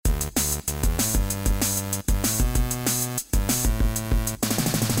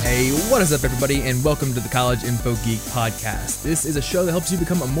Hey, what is up, everybody, and welcome to the College Info Geek Podcast. This is a show that helps you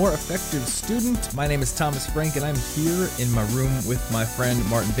become a more effective student. My name is Thomas Frank, and I'm here in my room with my friend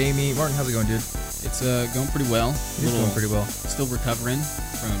Martin Bamey. Martin, how's it going, dude? It's going pretty well. It's going pretty well. Still recovering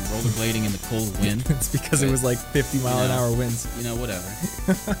from rollerblading in the cold wind. It's because it was like 50-mile-an-hour winds. You know, whatever.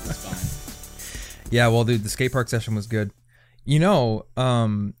 It's fine. Yeah, well, dude, the skate park session was good. You know,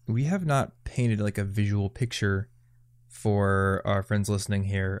 we have not painted like a visual picture for our friends listening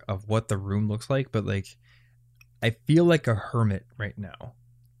here of what the room looks like, but like I feel like a hermit right now.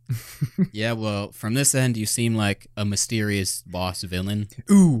 Yeah, well, from this end you seem like a mysterious boss villain.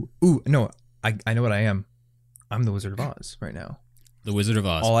 Ooh, no, I know what I am. I'm the Wizard of Oz right now. The Wizard of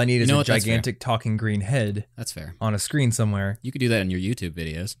Oz. All I need is a gigantic talking green head. That's fair. On a screen somewhere. You could do that in your YouTube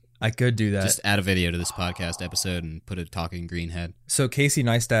videos. I could do that. Just add a video to this podcast episode and put a talking green head. So Casey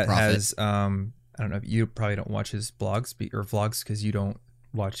Neistat has I don't know, you probably don't watch his blogs or vlogs because you don't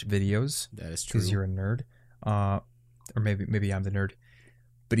watch videos. That is true. Because you're a nerd. Or maybe I'm the nerd.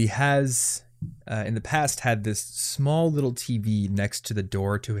 But he has, in the past, had this small little TV next to the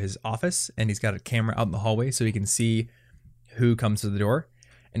door to his office. And he's got a camera out in the hallway so he can see who comes to the door.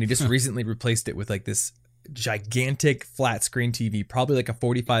 And he just recently replaced it with like this gigantic flat screen TV, probably like a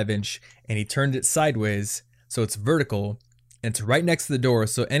 45-inch. And he turned it sideways so it's vertical. And it's right next to the door,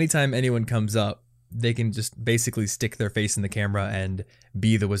 so anytime anyone comes up, they can just basically stick their face in the camera and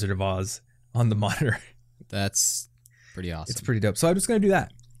be the Wizard of Oz on the monitor. That's pretty awesome. It's pretty dope. So I'm just going to do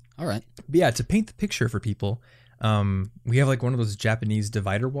that. All right. But yeah, to paint the picture for people, we have like one of those Japanese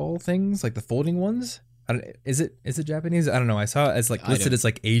divider wall things, like the folding ones. Is it Japanese? I don't know. I saw it as like listed as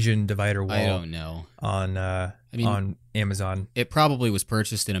like Asian divider wall. I don't know. On Amazon. It probably was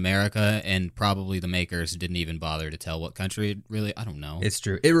purchased in America, and probably the makers didn't even bother to tell what country. Really, I don't know. It's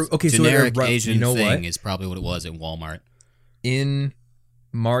true. Generic so Asian thing is probably what it was at Walmart. In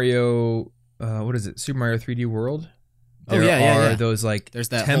Mario, what is it? Super Mario 3D World. There are those like there's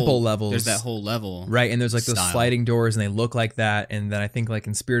that temple levels. There's that whole level, right? And there's like style. those sliding doors, and they look like that. And then I think like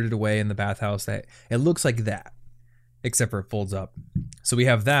in Spirited Away in the bathhouse, that it looks like that, except for it folds up. So we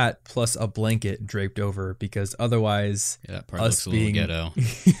have that plus a blanket draped over because otherwise, that part looks a little ghetto.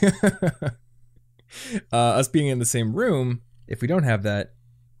 Us being in the same room, if we don't have that,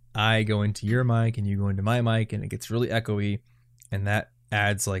 I go into your mic and you go into my mic, and it gets really echoey, and that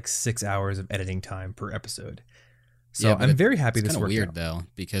adds like 6 hours of editing time per episode. So yeah, I'm very happy this worked out. It's kind of weird, though,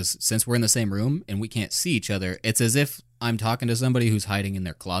 because since we're in the same room and we can't see each other, it's as if I'm talking to somebody who's hiding in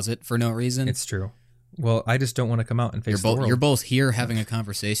their closet for no reason. It's true. Well, I just don't want to come out and face the world. You're both here having a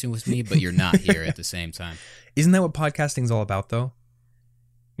conversation with me, but you're not here at the same time. Isn't that what podcasting's all about, though?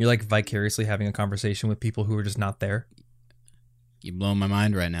 You're like vicariously having a conversation with people who are just not there. You're blowing my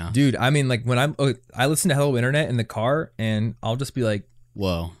mind right now. Dude, I mean, like when I listen to Hello Internet in the car, and I'll just be like,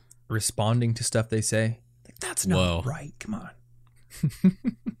 whoa, responding to stuff they say. That's not right. Come on.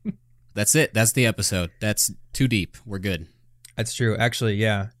 That's it. That's the episode. That's too deep. We're good. That's true. Actually,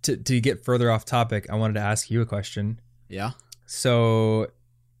 yeah. To get further off topic, I wanted to ask you a question. Yeah. So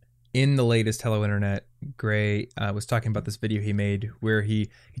in the latest Hello Internet, Gray was talking about this video he made where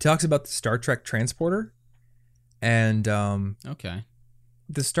he talks about the Star Trek transporter. And okay.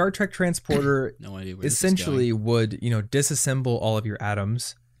 The Star Trek transporter no idea where essentially would, disassemble all of your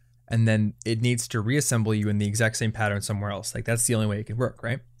atoms. And then it needs to reassemble you in the exact same pattern somewhere else. Like, that's the only way it can work,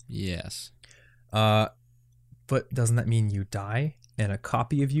 right? Yes. But doesn't that mean you die and a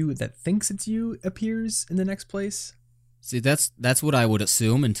copy of you that thinks it's you appears in the next place? See, that's what I would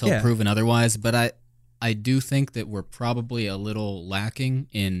assume until proven otherwise. But I do think that we're probably a little lacking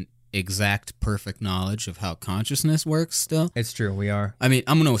in exact perfect knowledge of how consciousness works still. It's true, we are. I mean,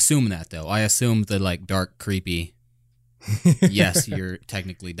 I'm going to assume that, though. I assume the, like, dark, creepy... yes, you're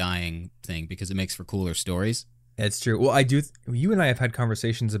technically dying thing because it makes for cooler stories. It's true. Well, you and I have had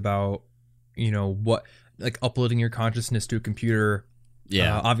conversations about, what, like uploading your consciousness to a computer.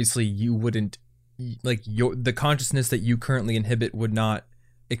 Yeah. Obviously, you wouldn't, like the consciousness that you currently inhibit would not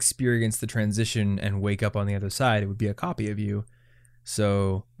experience the transition and wake up on the other side. It would be a copy of you.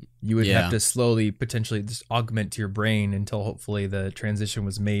 So you would have to slowly, potentially just augment your brain until hopefully the transition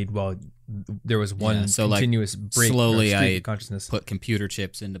was made while there was one continuous break. Slowly I consciousness. Put computer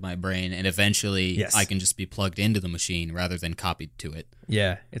chips into my brain, and eventually I can just be plugged into the machine rather than copied to it.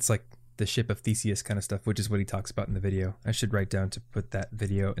 Yeah, it's like the ship of Theseus kind of stuff, which is what he talks about in the video. I should write down to put that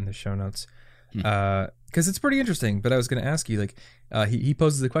video in the show notes. Because it's pretty interesting. But I was going to ask you, like, he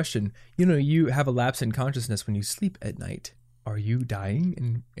poses the question, you have a lapse in consciousness when you sleep at night. Are you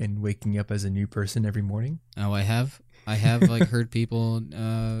dying and waking up as a new person every morning? Oh, I have like heard people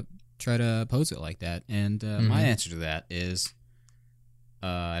try to pose it like that, and my answer to that is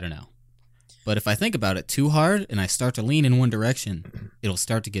I don't know. But if I think about it too hard and I start to lean in one direction, it'll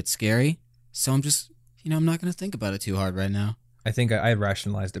start to get scary. So I'm just, I'm not going to think about it too hard right now. I think I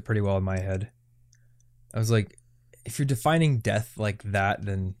rationalized it pretty well in my head. I was like, if you're defining death like that,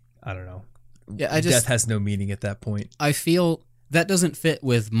 then I don't know. Yeah, death has no meaning at that point. I feel that doesn't fit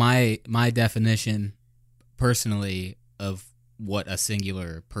with my definition personally of what a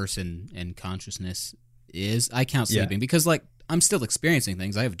singular person and consciousness is. I count sleeping because, like, I'm still experiencing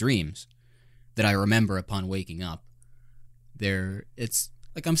things. I have dreams that I remember upon waking up. It's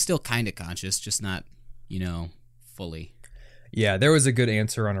like I'm still kind of conscious, just not, fully. Yeah, there was a good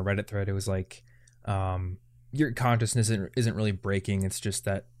answer on a Reddit thread. It was like, your consciousness isn't really breaking. It's just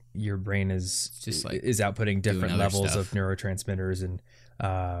that your brain is outputting different levels of neurotransmitters, and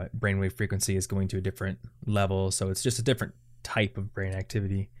brainwave frequency is going to a different level. So it's just a different type of brain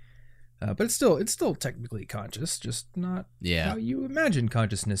activity. But it's still technically conscious, just not how you imagine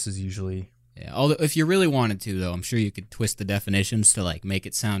consciousness is usually. Yeah, although if you really wanted to, though, I'm sure you could twist the definitions to like make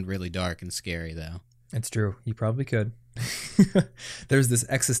it sound really dark and scary, though. It's true. You probably could. There's this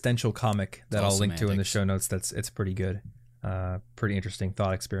existential comic that I'll link to in the show notes. It's pretty good. Pretty interesting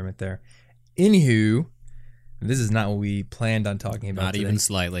thought experiment there. Anywho, this is not what we planned on talking about. Not today. Even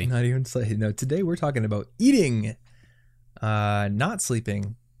slightly. Not even slightly. No, today we're talking about eating, not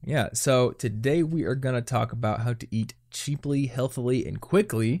sleeping. Yeah, so today we are going to talk about how to eat cheaply, healthily, and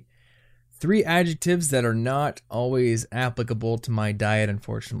quickly. 3 adjectives that are not always applicable to my diet,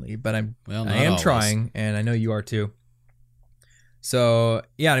 unfortunately, but I am trying, and I know you are too. So,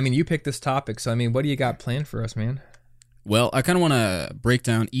 yeah, I mean, you picked this topic, so, I mean, what do you got planned for us, man? Well, I kind of want to break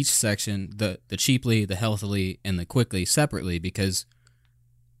down each section, the cheaply, the healthily, and the quickly separately, because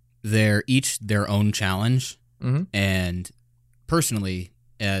they're each their own challenge, and personally,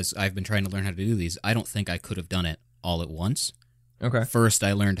 as I've been trying to learn how to do these, I don't think I could have done it all at once. Okay. First,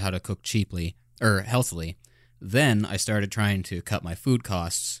 I learned how to cook cheaply, or healthily. Then I started trying to cut my food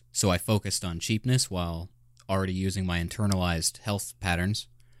costs, so I focused on cheapness while already using my internalized health patterns.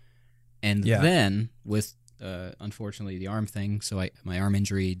 And then, with, unfortunately, the arm thing, so my arm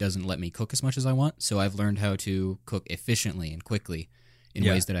injury doesn't let me cook as much as I want, so I've learned how to cook efficiently and quickly in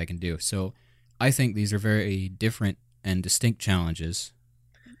ways that I can do. So I think these are very different and distinct challenges.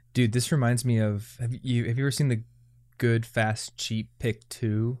 Dude, this reminds me of, have you ever seen the Good, Fast, Cheap, Pick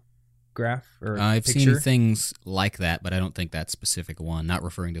 2 graph or I've picture? seen things like that, but I don't think that specific one, not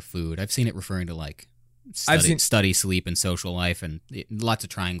referring to food. I've seen it referring to like study, sleep, and social life, and lots of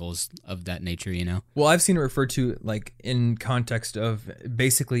triangles of that nature, Well, I've seen it referred to like in context of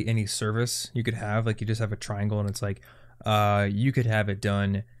basically any service you could have. Like you just have a triangle and it's like you could have it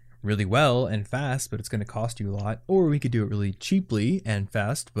done really well and fast, but it's going to cost you a lot. Or we could do it really cheaply and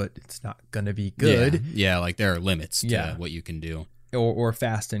fast, but it's not going to be good. Yeah, like there are limits to what you can do. Or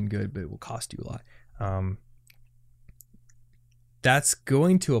fast and good, but it will cost you a lot. That's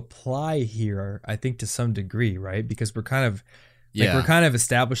going to apply here, I think, to some degree, right? Because we're kind of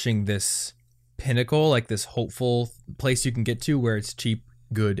establishing this pinnacle, like this hopeful place you can get to where it's cheap,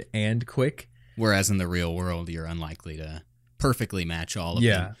 good, and quick. Whereas in the real world, you're unlikely to perfectly match all of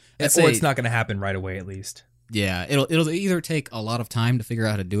them. Or it's not going to happen right away, at least. Yeah, it'll either take a lot of time to figure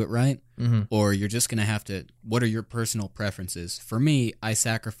out how to do it right, or you're just going to have to, what are your personal preferences? For me, I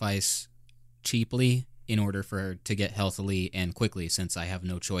sacrifice cheaply in order to get healthily and quickly, since I have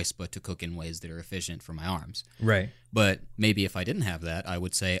no choice but to cook in ways that are efficient for my arms. Right. But maybe if I didn't have that, I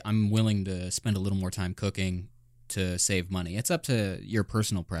would say I'm willing to spend a little more time cooking to save money. It's up to your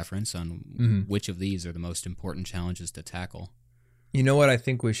personal preference on which of these are the most important challenges to tackle. You know what I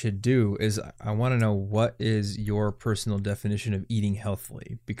think we should do is I want to know what is your personal definition of eating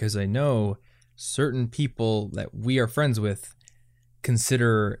healthily, because I know certain people that we are friends with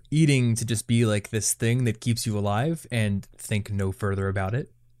consider eating to just be like this thing that keeps you alive and think no further about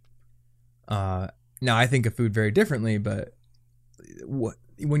it. Now I think of food very differently, but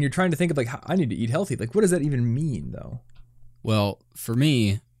when you're trying to think of like, I need to eat healthy, like what does that even mean though? Well, for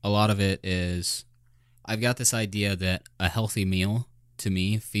me, a lot of it is I've got this idea that a healthy meal to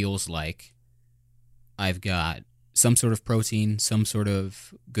me feels like I've got some sort of protein, some sort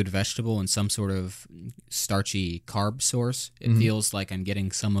of good vegetable, and some sort of starchy carb source. It feels like I'm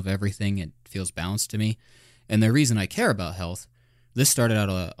getting some of everything. It feels balanced to me. And the reason I care about health, this started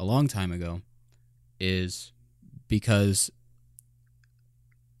out a long time ago, is because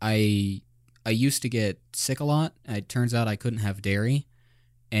I used to get sick a lot. It turns out I couldn't have dairy.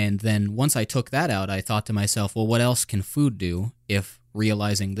 And then once I took that out, I thought to myself, well, what else can food do if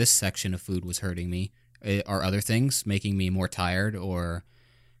realizing this section of food was hurting me? Are other things making me more tired or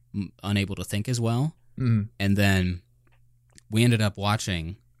unable to think as well? And then we ended up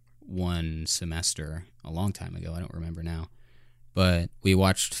watching one semester a long time ago. I don't remember now. But we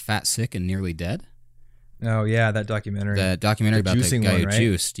watched Fat, Sick, and Nearly Dead. Oh, yeah, that documentary. The documentary about the juicing guy one, who right?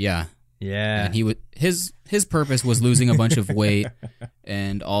 juiced, yeah. Yeah. And he would his purpose was losing a bunch of weight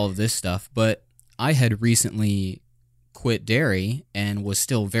and all of this stuff. But I had recently quit dairy and was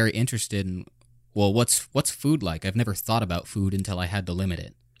still very interested in, well, what's food like? I've never thought about food until I had to limit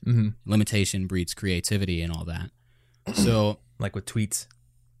it. Mm-hmm. Limitation breeds creativity and all that. So, like with tweets.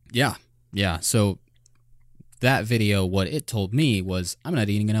 Yeah. So that video, what it told me was I'm not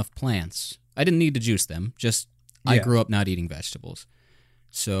eating enough plants. I didn't need to juice them. Just I grew up not eating vegetables.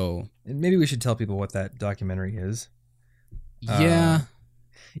 So maybe we should tell people what that documentary is. Yeah.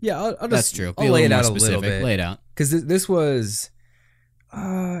 I'll just, that's true. I'll lay it out a little bit. Lay it out. Because this was,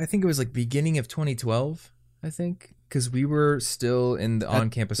 I think it was like beginning of 2012, I think. Because we were still in the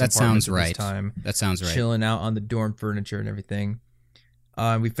on-campus apartments at this time. That sounds right. Chilling out on the dorm furniture and everything.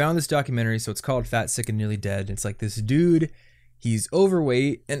 We found this documentary, so it's called Fat, Sick, and Nearly Dead. It's like this dude, he's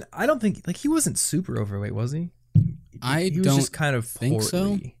overweight, and I don't think, like, he wasn't super overweight, was he? He was just kind of think portly.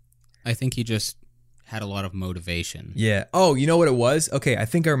 So. I think he just had a lot of motivation. Yeah. Oh, you know what it was? Okay, I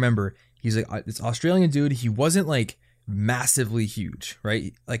think I remember. He's like this Australian dude. He wasn't like massively huge,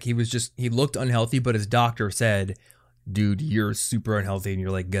 right? Like he looked unhealthy, but his doctor said, dude, you're super unhealthy and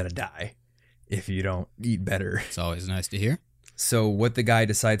you're like gonna die if you don't eat better. It's always nice to hear. So what the guy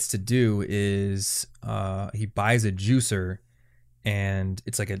decides to do is he buys a juicer, and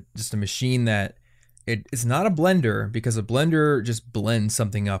it's like just a machine that it's not a blender, because a blender just blends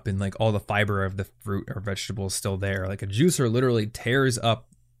something up and like all the fiber of the fruit or vegetable is still there. Like a juicer literally tears up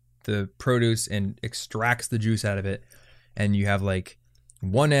the produce and extracts the juice out of it, and you have like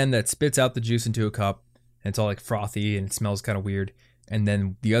one end that spits out the juice into a cup and it's all like frothy and it smells kind of weird, and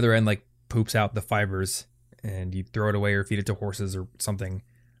then the other end like poops out the fibers and you throw it away or feed it to horses or something.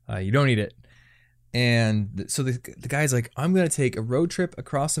 You don't eat it. And so the guy's like, I'm going to take a road trip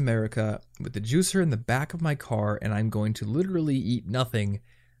across America with the juicer in the back of my car, and I'm going to literally eat nothing.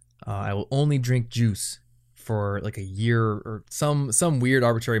 I will only drink juice for like a year or some weird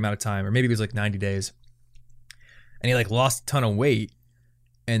arbitrary amount of time, or maybe it was like 90 days. And he like lost a ton of weight.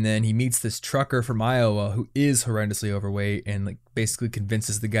 And then he meets this trucker from Iowa who is horrendously overweight and like basically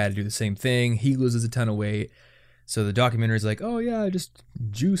convinces the guy to do the same thing. He loses a ton of weight. So the documentary is like, oh yeah, I just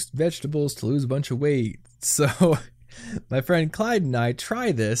juiced vegetables to lose a bunch of weight. So my friend Clyde and I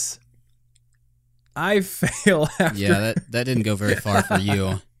try this. I fail after. Yeah, that didn't go very far for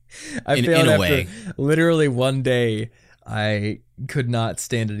you. I failed after literally one day. I could not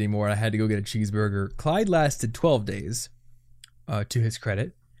stand it anymore. I had to go get a cheeseburger. Clyde lasted 12 days, to his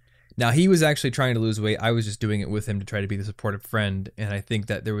credit. Now, he was actually trying to lose weight. I was just doing it with him to try to be the supportive friend. And I think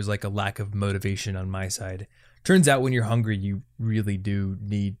that there was like a lack of motivation on my side. Turns out when you're hungry, you really do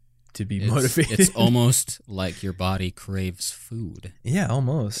need to be motivated. It's almost like your body craves food. Yeah,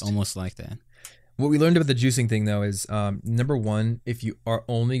 almost. Almost like that. What we learned about the juicing thing, though, is number one, if you are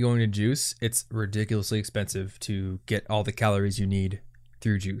only going to juice, it's ridiculously expensive to get all the calories you need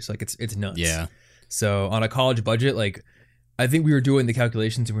through juice. Like, it's nuts. Yeah. So on a college budget, like, I think we were doing the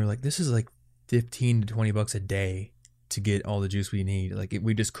calculations and we were like, this is like $15 to $20 a day to get all the juice we need. Like,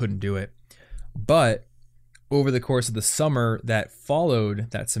 we just couldn't do it. But over the course of the summer that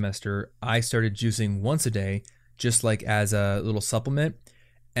followed that semester, I started juicing once a day, just like as a little supplement.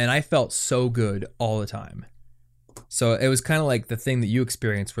 And I felt so good all the time. So it was kind of like the thing that you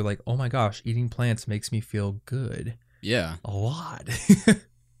experienced where like, oh my gosh, eating plants makes me feel good. Yeah. A lot.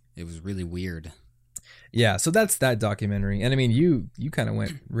 It was really weird. Yeah, so that's that documentary. And I mean, you kind of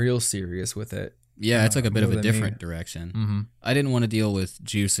went real serious with it. Yeah, it took a bit of a different direction. Mm-hmm. I didn't want to deal with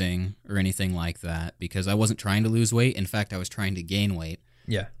juicing or anything like that because I wasn't trying to lose weight. In fact, I was trying to gain weight.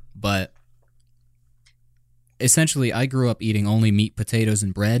 Yeah. But essentially, I grew up eating only meat, potatoes,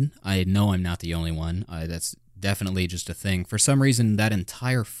 and bread. I know I'm not the only one. That's definitely just a thing. For some reason, that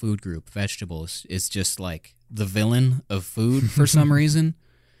entire food group, vegetables, is just like the villain of food for some reason.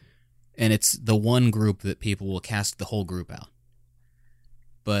 And it's the one group that people will cast the whole group out.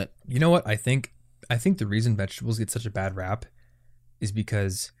 But you know what? I think the reason vegetables get such a bad rap is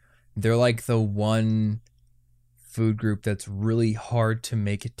because they're like the one food group that's really hard to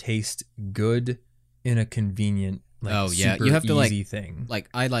make it taste good in a convenient, like, super you have to easy thing. Like,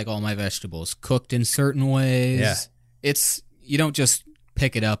 I like all my vegetables cooked in certain ways. Yeah. You don't just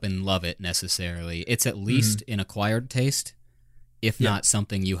pick it up and love it necessarily. It's at least an acquired taste, if not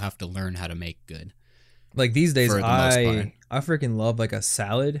something you have to learn how to make good. Like these days, I freaking love like a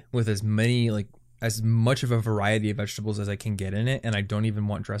salad with as much of a variety of vegetables as I can get in it, and I don't even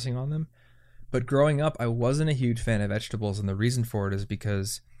want dressing on them. But growing up, I wasn't a huge fan of vegetables, and the reason for it is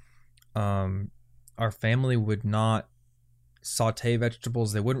because our family would not saute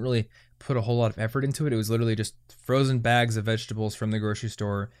vegetables. They wouldn't really put a whole lot of effort into it. It was literally just frozen bags of vegetables from the grocery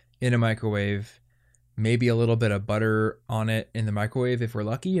store in a microwave, maybe a little bit of butter on it in the microwave if we're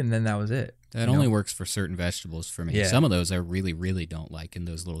lucky, and then that was it. That only works for certain vegetables for me. Yeah. Some of those I really, really don't like in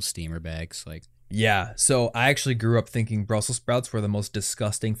those little steamer bags. Like, yeah, so I actually grew up thinking Brussels sprouts were the most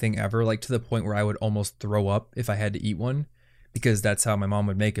disgusting thing ever, like to the point where I would almost throw up if I had to eat one, because that's how my mom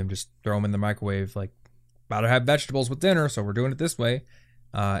would make them, just throw them in the microwave, like, about to have vegetables with dinner, so we're doing it this way.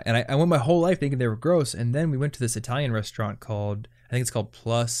 And I went my whole life thinking they were gross, and then we went to this Italian restaurant called, I think it's called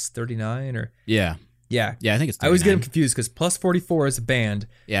Plus 39, or... Yeah. Yeah. Yeah, I think it's 39. I always get them confused, because Plus 44 is a band.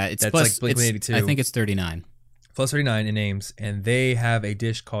 Yeah, it's that's plus, like Blink-182. I think it's 39. Plus 39 in names, and they have a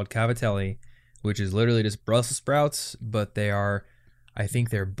dish called cavatelli, which is literally just Brussels sprouts, but they are, I think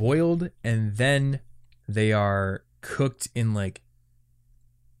they're boiled, and then they are cooked in, like,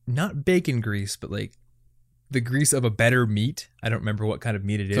 not bacon grease, but like the grease of a better meat. I don't remember what kind of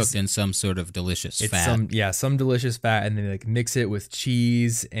meat it is. Cooked in some sort of delicious fat. Some delicious fat, and they like mix it with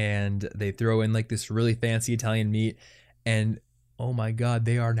cheese, and they throw in like this really fancy Italian meat, and oh my god,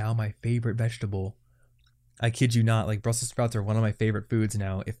 they are now my favorite vegetable. I kid you not, like Brussels sprouts are one of my favorite foods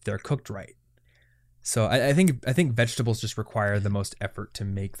now if they're cooked right. So I think vegetables just require the most effort to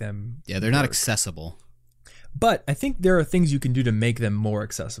make them. Yeah, they're not accessible. But I think there are things you can do to make them more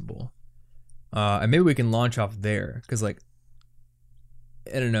accessible. And maybe we can launch off there, because like,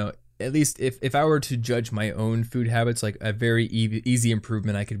 I don't know, at least if I were to judge my own food habits, like a very easy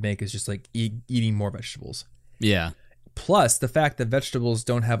improvement I could make is just like eating more vegetables. Yeah. Plus the fact that vegetables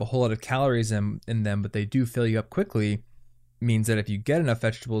don't have a whole lot of calories in them, but they do fill you up quickly, means that if you get enough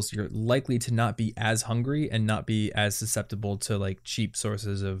vegetables, you're likely to not be as hungry and not be as susceptible to like cheap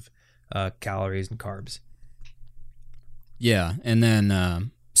sources of calories and carbs. Yeah, and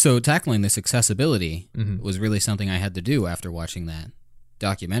then so tackling this accessibility was really something I had to do after watching that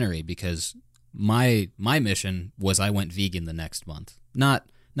documentary, because my mission was I went vegan the next month. Not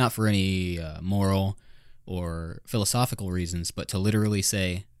for any moral or philosophical reasons, but to literally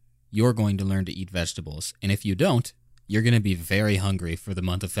say, you're going to learn to eat vegetables, and if you don't, you're going to be very hungry for the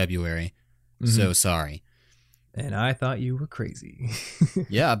month of February. So sorry. And I thought you were crazy.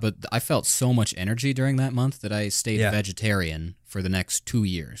 Yeah, but I felt so much energy during that month that I stayed vegetarian for the next 2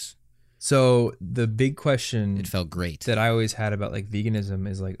 years. So the big question, it felt great, that I always had about like veganism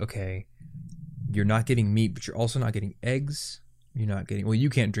is like, okay, you're not getting meat, but you're also not getting eggs. You're not getting, well, you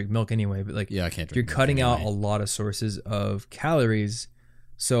can't drink milk anyway, but like, yeah, I can't drink you're milk cutting anyway. out a lot of sources of calories.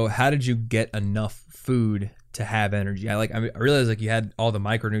 So how did you get enough food to have energy? I realized like you had all the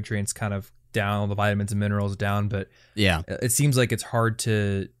micronutrients kind of down, all the vitamins and minerals down, but yeah, it seems like it's hard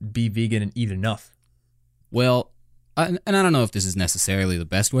to be vegan and eat enough. Well, and I don't know if this is necessarily the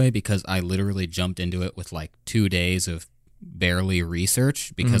best way, because I literally jumped into it with like 2 days of barely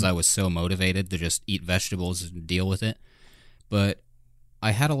research because I was so motivated to just eat vegetables and deal with it. But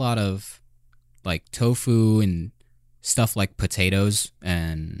I had a lot of like tofu and stuff like potatoes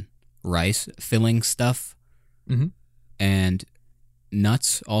and rice filling stuff. And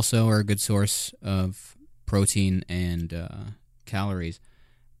nuts also are a good source of protein and calories.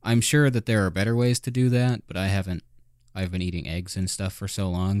 I'm sure that there are better ways to do that, but I've been eating eggs and stuff for so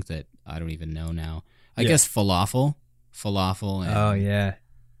long that I don't even know now. I guess falafel and oh yeah,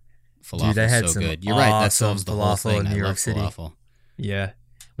 falafel is so good. You're right, that solves the whole thing. I love falafel. Yeah,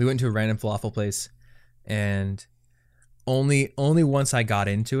 we went to a random falafel place, and only once I got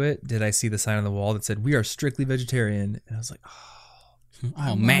into it did I see the sign on the wall that said, "We are strictly vegetarian," and I was like,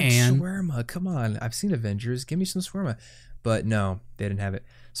 "Oh man, shawarma! Come on, I've seen Avengers. Give me some shawarma." But no, they didn't have it.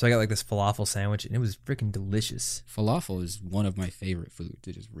 So I got like this falafel sandwich, and it was freaking delicious. Falafel is one of my favorite foods.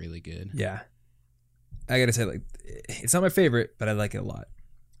 It is really good. Yeah. I gotta say, like, it's not my favorite, but I like it a lot.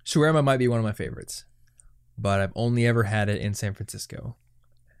 Shawarma might be one of my favorites, but I've only ever had it in San Francisco.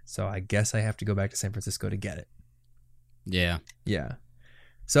 So I guess I have to go back to San Francisco to get it. Yeah. Yeah.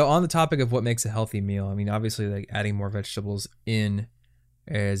 So on the topic of what makes a healthy meal, I mean, obviously, like, adding more vegetables in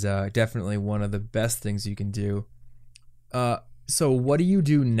is definitely one of the best things you can do. So what do you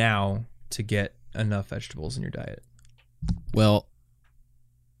do now to get enough vegetables in your diet? Well,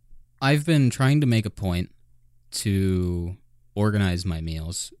 I've been trying to make a point to organize my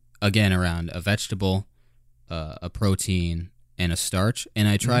meals, again, around a vegetable, a protein, and a starch. And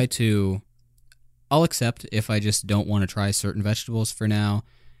I try to, I'll accept if I just don't want to try certain vegetables for now.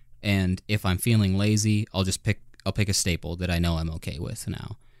 And if I'm feeling lazy, I'll pick a staple that I know I'm okay with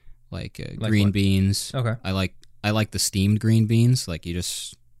now. Like green beans. Okay. I like the steamed green beans. Like you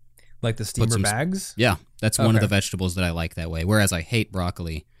just... Like the steamer some bags? Yeah, that's one of Okay. the vegetables that I like that way. Whereas I hate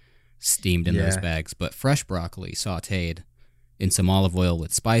broccoli steamed in those Yeah. bags, but fresh broccoli sautéed in some olive oil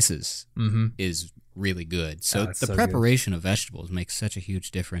with spices Mm-hmm. is really good. So Oh, it's the so good. preparation of vegetables makes such a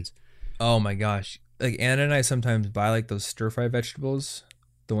huge difference. Oh my gosh. Like Anna and I sometimes buy like those stir fry vegetables,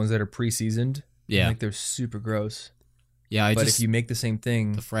 the ones that are pre-seasoned. Yeah. Like they're super gross. Yeah, But if you make the same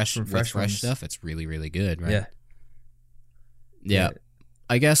thing the fresh from with fresh fresh ones, stuff, it's really, really good, right? yeah. Yeah.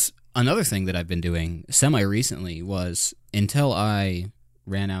 I guess another thing that I've been doing semi-recently was until I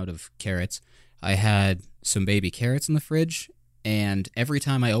ran out of carrots, I had some baby carrots in the fridge, and every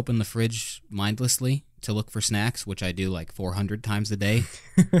time I open the fridge mindlessly to look for snacks, which I do like 400 times a day,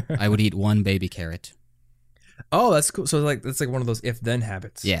 I would eat one baby carrot. Oh, that's cool. So like that's like one of those if then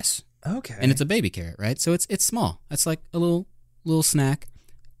habits. Yes. Okay. And it's a baby carrot, right? So it's small. It's like a little snack.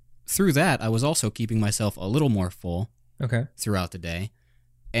 Through that, I was also keeping myself a little more full okay. throughout the day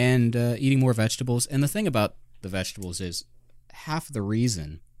and eating more vegetables. And the thing about the vegetables is half the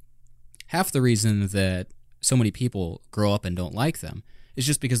reason that so many people grow up and don't like them is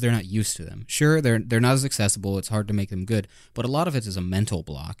just because they're not used to them. Sure, they're not as accessible. It's hard to make them good, but a lot of it is a mental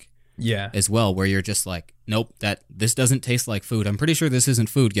block Yeah. as well, where you're just like, nope, this doesn't taste like food. I'm pretty sure this isn't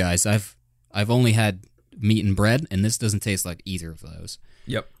food, guys. I've only had meat and bread, and this doesn't taste like either of those.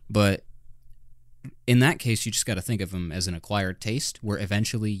 Yep. But in that case, you just got to think of them as an acquired taste, where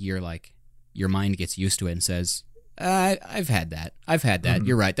eventually your mind gets used to it and says, I've had that. Mhm.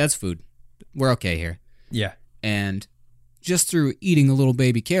 You're right. That's food. We're okay here. Yeah. And just through eating a little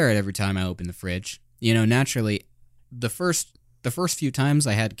baby carrot every time I open the fridge, naturally, the first few times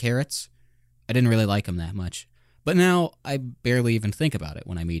I had carrots, I didn't really like them that much. But now I barely even think about it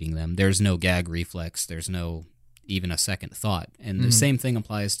when I'm eating them. There's no gag reflex. There's no even a second thought. And the Mhm. same thing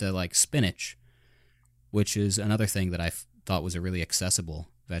applies to like spinach, which is another thing that I thought was a really accessible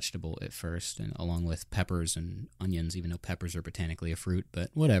vegetable at first, and along with peppers and onions, even though peppers are botanically a fruit,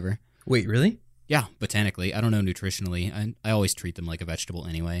 but whatever. Wait, really? Yeah, botanically. I don't know nutritionally. I always treat them like a vegetable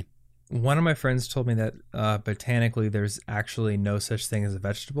anyway. One of my friends told me that botanically there's actually no such thing as a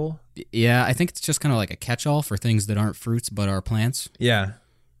vegetable. Yeah, I think it's just kind of like a catch-all for things that aren't fruits but are plants. Yeah.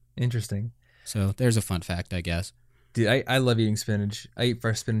 Interesting. So there's a fun fact, I guess. Dude, I love eating spinach. I eat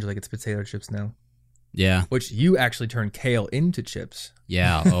fresh spinach like it's potato chips now. Yeah. Which you actually turn kale into chips.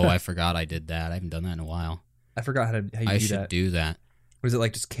 Yeah. Oh, I forgot I did that. I haven't done that in a while. I forgot how you I do should that. do that. Was it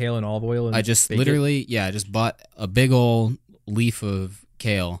like just kale and olive oil? And I just bake literally, I just bought a big old leaf of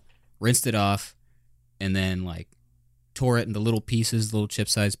kale, rinsed it off, and then like tore it into little pieces, little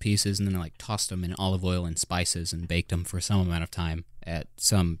chip-sized pieces, and then like tossed them in olive oil and spices and baked them for some amount of time at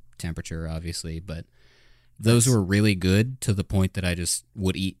some temperature, obviously. But those were really good to the point that I just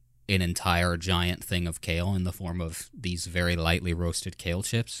would eat an entire giant thing of kale in the form of these very lightly roasted kale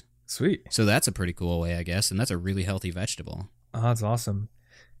chips. Sweet. So that's a pretty cool way, I guess, and that's a really healthy vegetable. Oh, that's awesome.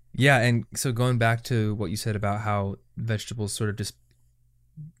 Yeah, and so going back to what you said about how vegetables sort of just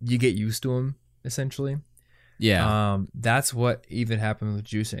you get used to them essentially. Yeah. That's what even happened with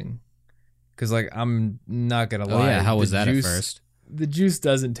juicing. Cuz like I'm not going to Oh lie. yeah, how the was that juice, at first? The juice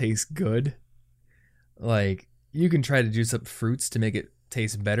doesn't taste good. Like you can try to juice up fruits to make it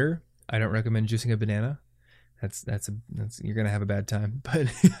taste better. I don't recommend juicing a banana. That's you're gonna have a bad time. But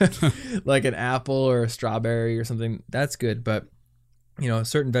like an apple or a strawberry or something, that's good. But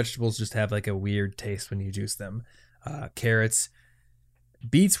certain vegetables just have like a weird taste when you juice them. Carrots,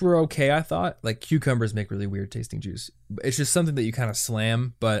 beets were okay. I thought like cucumbers make really weird tasting juice. It's just something that you kind of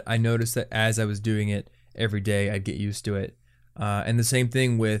slam. But I noticed that as I was doing it every day, I'd get used to it. And the same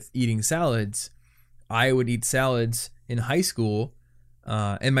thing with eating salads. I would eat salads in high school.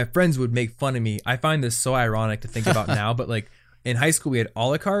 And my friends would make fun of me. I find this so ironic to think about now, but like in high school, we had a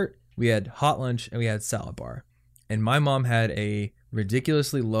la carte, we had hot lunch, and we had salad bar. And my mom had a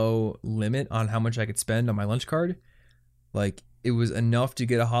ridiculously low limit on how much I could spend on my lunch card. Like it was enough to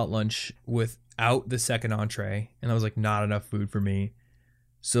get a hot lunch without the second entree. And that was like not enough food for me.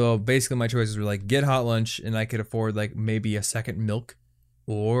 So basically my choices were like get hot lunch and I could afford like maybe a second milk,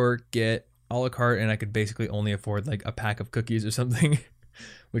 or get a la carte and I could basically only afford like a pack of cookies or something,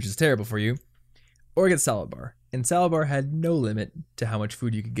 which is terrible for you, or get salad bar. And salad bar had no limit to how much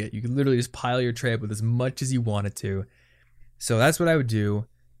food you could get. You could literally just pile your tray up with as much as you wanted to. So that's what I would do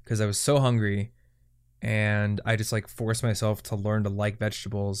because I was so hungry, and I just like forced myself to learn to like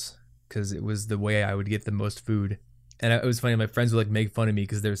vegetables because it was the way I would get the most food. And it was funny, my friends would like make fun of me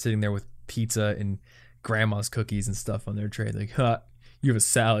because they were sitting there with pizza and grandma's cookies and stuff on their tray. Like, you have a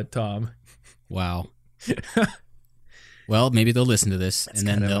salad, Tom. Wow. Well, maybe they'll listen to this That's and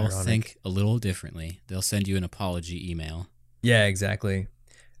then kind of they'll ironic. think a little differently. They'll send you an apology email. Yeah, exactly.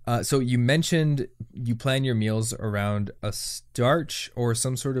 So you mentioned you plan your meals around a starch or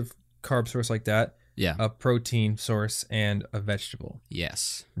some sort of carb source like that, Yeah. a protein source, and a vegetable.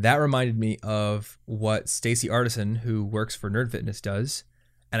 Yes. That reminded me of what Stacy Artisan, who works for Nerd Fitness, does.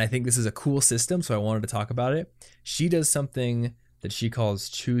 And I think this is a cool system, so I wanted to talk about it. She does something that she calls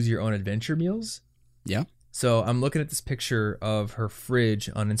choose your own adventure meals. Yeah. So I'm looking at this picture of her fridge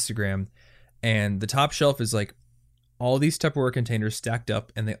on Instagram, and the top shelf is like all these Tupperware containers stacked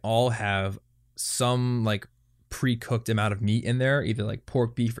up, and they all have some like pre-cooked amount of meat in there, either like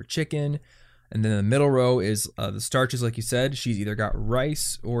pork, beef, or chicken. And then the middle row is the starches, like you said. She's either got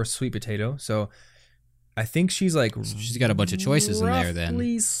rice or sweet potato. So I think she's like She's got a bunch of choices in there then.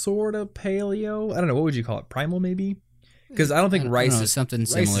 roughly sort of paleo. I don't know, what would you call it? Primal maybe? Because I don't think rice is something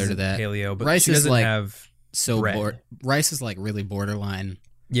rice similar to isn't that. paleo, but Rice she is doesn't like have bread. Rice is like really borderline.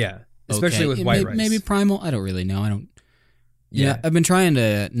 Yeah, especially Okay. with white rice. Maybe primal. I don't really know. I don't. Yeah. I've been trying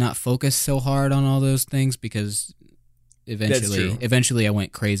to not focus so hard on all those things because eventually I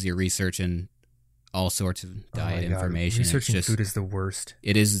went crazy researching all sorts of diet information. Researching food is the worst.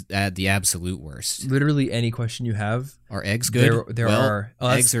 It is the absolute worst. Literally any question you have. Are eggs good? There are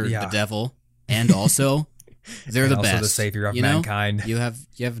eggs are the devil, and also they're the also best. the savior of mankind. You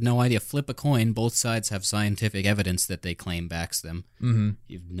have no idea. Flip a coin. Both sides have scientific evidence that they claim backs them. Mm-hmm.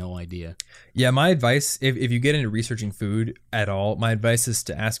 You have no idea. Yeah, my advice, if you get into researching food at all, my advice is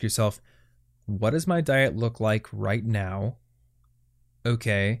to ask yourself, what does my diet look like right now?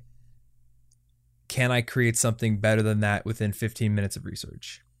 Okay. Can I create something better than that within 15 minutes of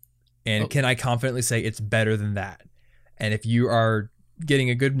research? And can I confidently say it's better than that? And if you are getting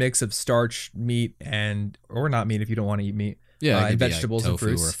a good mix of starch, meat, or not meat if you don't want to eat meat, and vegetables like and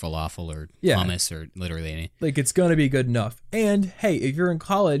fruits, or falafel or hummus or literally any. Like it's gonna be good enough. And hey, if you're in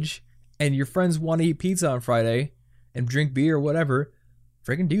college and your friends want to eat pizza on Friday and drink beer or whatever,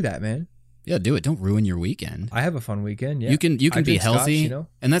 freaking do that, man. Yeah, do it. Don't ruin your weekend. I have a fun weekend. Yeah, you can be healthy, scotch,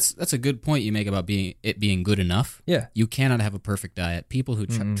 and that's a good point you make about being good enough. Yeah, you cannot have a perfect diet. People who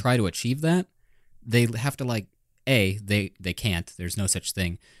try to achieve that, they have to like A, they can't. There's no such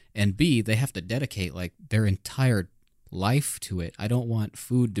thing, and B, they have to dedicate like their entire life to it. I don't want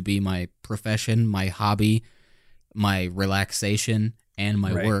food to be my profession, my hobby, my relaxation, and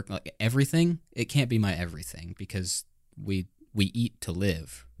my work. Like everything, it can't be my everything because we eat to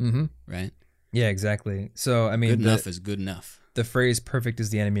live, right? Yeah, exactly. So, I mean, good enough is good enough. The phrase "perfect is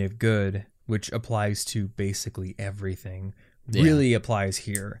the enemy of good," which applies to basically everything, really applies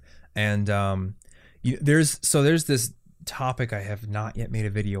here. And there's this topic I have not yet made a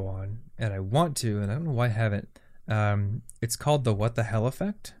video on, and I want to, and I don't know why I haven't. It's called the "what the hell"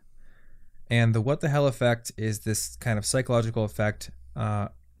 effect, and the "what the hell" effect is this kind of psychological effect.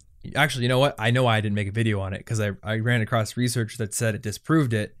 Actually, you know what? I know why I didn't make a video on it because I ran across research that said it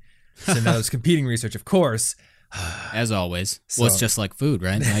disproved it. So now there's competing research, of course. As always. So, well, it's just like food,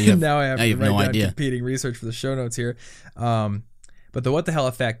 right? Now, I have no down idea. Competing research for the show notes here. But the what the hell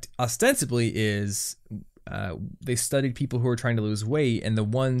effect ostensibly is they studied people who were trying to lose weight, and the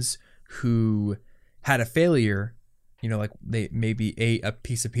ones who had a failure, like they maybe ate a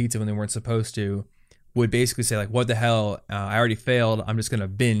piece of pizza when they weren't supposed to, would basically say like, what the hell, I already failed, I'm just going to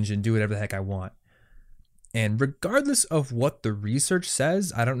binge and do whatever the heck I want. And regardless of what the research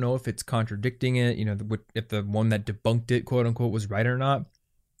says, I don't know if it's contradicting it, if the one that debunked it, quote unquote, was right or not.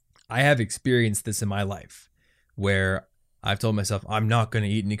 I have experienced this in my life where I've told myself, I'm not going to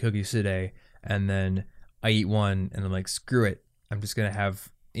eat any cookies today. And then I eat one and I'm like, screw it. I'm just going to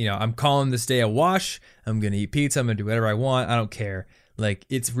have, I'm calling this day a wash. I'm going to eat pizza. I'm going to do whatever I want. I don't care. Like,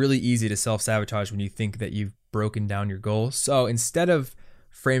 it's really easy to self-sabotage when you think that you've broken down your goal. So instead of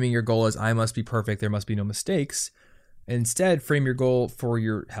framing your goal as I must be perfect, there must be no mistakes, instead frame your goal for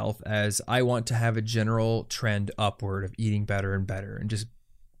your health as I want to have a general trend upward of eating better and better and just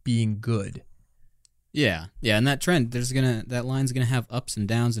being good. Yeah. And that trend, that line's gonna have ups and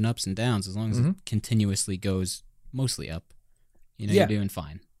downs as long as it continuously goes mostly up. You're doing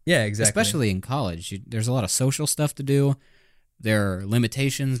fine. Yeah, exactly. Especially in college, there's a lot of social stuff to do. There are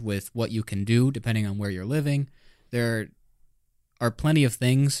limitations with what you can do depending on where you're living. There are plenty of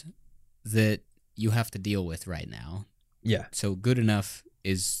things that you have to deal with right now. Yeah. So good enough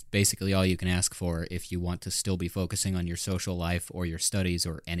is basically all you can ask for if you want to still be focusing on your social life or your studies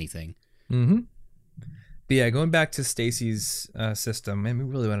or anything. Mm-hmm. But yeah, going back to Stacy's system, man, we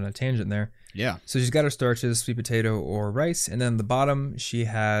really went on a tangent there. Yeah. So she's got her starches, sweet potato or rice, and then the bottom she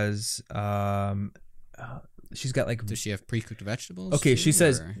has she's got like. Does she have pre-cooked vegetables? Okay, too, she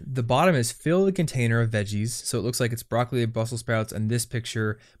says or? the bottom is fill the container of veggies, so it looks like it's broccoli, Brussels sprouts, and this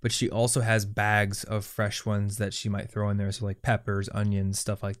picture. But she also has bags of fresh ones that she might throw in there, so like peppers, onions,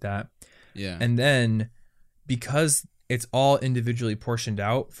 stuff like that. Yeah. And then because it's all individually portioned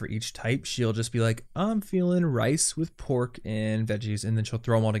out for each type, she'll just be like, I'm feeling rice with pork and veggies, and then she'll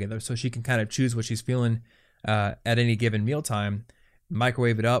throw them all together, so she can kind of choose what she's feeling at any given mealtime,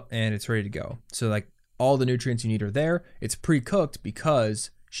 microwave it up, and it's ready to go. So like. All the nutrients you need are there. It's pre-cooked because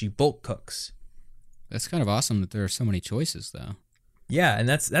she bulk cooks. That's kind of awesome that there are so many choices, though. Yeah, and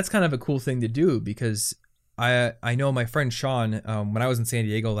that's kind of a cool thing to do because I know my friend Sean, when I was in San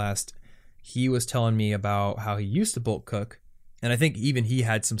Diego last, he was telling me about how he used to bulk cook, and I think even he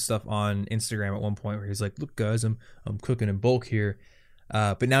had some stuff on Instagram at one point where he's like, "Look, guys, I'm cooking in bulk here."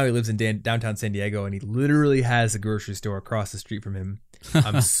 But now he lives in downtown San Diego, and he literally has a grocery store across the street from him.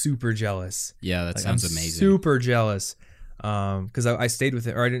 I'm super jealous. Yeah, that sounds amazing. Super jealous. Because I stayed with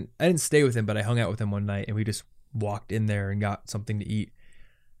him, or I didn't stay with him, but I hung out with him one night, and we just walked in there and got something to eat.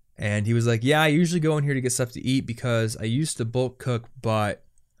 And he was like, "Yeah, I usually go in here to get stuff to eat because I used to bulk cook, but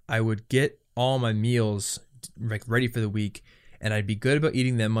I would get all my meals like ready for the week, and I'd be good about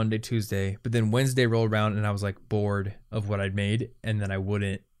eating them Monday, Tuesday, but then Wednesday rolled around, and I was like bored of what I'd made, and then I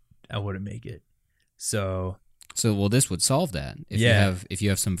wouldn't make it." So well, this would solve that. If you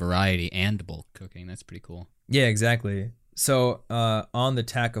have some variety and bulk cooking, that's pretty cool. Yeah, exactly. So on the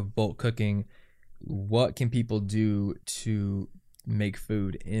tack of bulk cooking, what can people do to make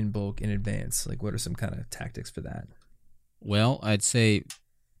food in bulk in advance? Like, what are some kind of tactics for that? Well, I'd say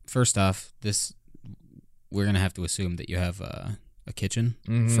first off, we're gonna have to assume that you have a kitchen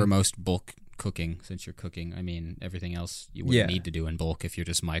for most bulk cooking, since you're cooking. I mean, everything else you wouldn't need to do in bulk if you're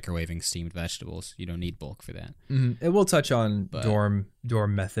just microwaving steamed vegetables. You don't need bulk for that. And we'll touch on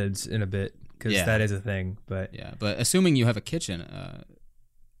dorm methods in a bit because that is a thing. But but assuming you have a kitchen,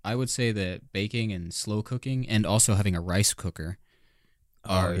 I would say that baking and slow cooking, and also having a rice cooker,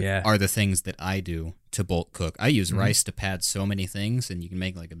 are the things that I do to bulk cook. I use rice to pad so many things, and you can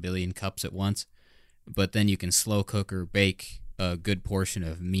make like 1 billion cups at once. But then you can slow cook or bake a good portion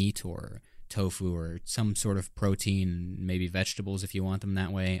of meat or tofu or some sort of protein, maybe vegetables if you want them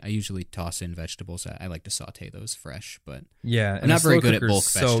that way. I usually toss in vegetables. I like to saute those fresh, but I'm not very good at bulk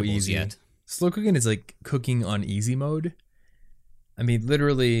vegetables yet. Slow cooking is like cooking on easy mode. I mean,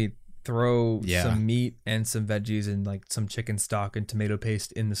 literally throw some meat and some veggies and like some chicken stock and tomato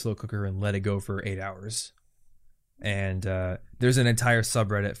paste in the slow cooker and let it go for 8 hours. And there's an entire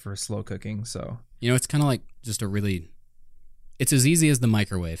subreddit for slow cooking. So it's kind of like just it's as easy as the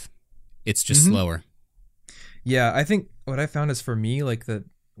microwave. It's just slower. Yeah, I think what I found is for me, like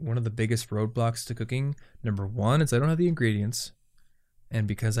one of the biggest roadblocks to cooking, number one, is I don't have the ingredients. And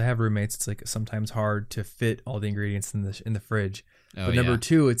because I have roommates, it's like sometimes hard to fit all the ingredients in the fridge. But number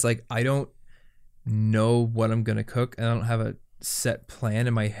two, it's like I don't know what I'm going to cook, and I don't have a set plan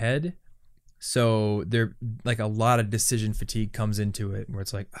in my head. So there, like, a lot of decision fatigue comes into it, where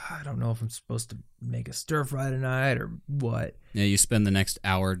it's like, I don't know if I'm supposed to make a stir fry tonight or what. Yeah, you spend the next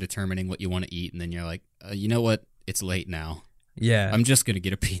hour determining what you want to eat, and then you're like, you know what? It's late now. Yeah, I'm just gonna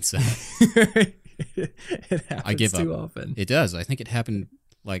get a pizza. It happens I give too up. often. It does. I think it happened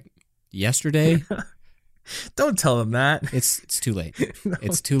like yesterday. Don't tell them that. It's too late. No,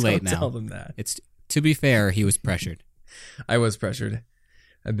 it's too late now. Don't tell them that. To be fair, he was pressured. I was pressured.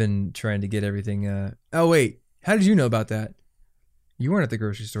 I've been trying to get everything. Oh, wait. How did you know about that? You weren't at the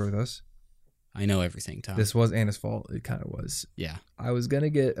grocery store with us. I know everything, Tom. This was Anna's fault. It kind of was. Yeah. I was going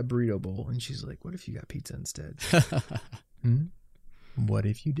to get a burrito bowl, and she's like, what if you got pizza instead? What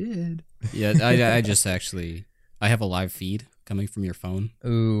if you did? Yeah, I just actually... I have a live feed coming from your phone.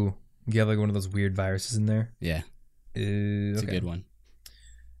 Ooh. You have like one of those weird viruses in there? Yeah. It's a good one.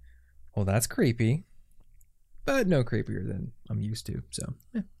 Well, that's creepy. But no creepier than I'm used to, so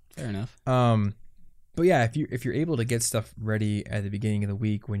yeah. Fair enough. But yeah, if you're able to get stuff ready at the beginning of the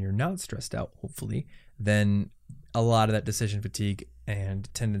week when you're not stressed out, hopefully, then a lot of that decision fatigue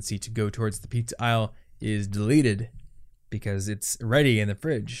and tendency to go towards the pizza aisle is deleted because it's ready in the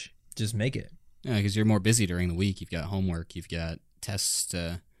fridge. Just make it. Yeah, because you're more busy during the week. You've got homework. You've got tests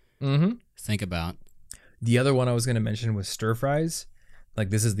to think about. The other one I was going to mention was stir fries. Like,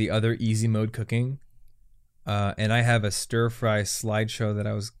 this is the other easy mode cooking. And I have a stir fry slideshow that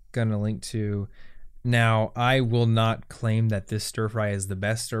I was going to link to. Now, I will not claim that this stir fry is the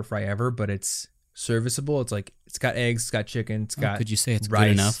best stir fry ever, but it's serviceable. It's like, it's got eggs, it's got chicken, it's got could you say it's rice.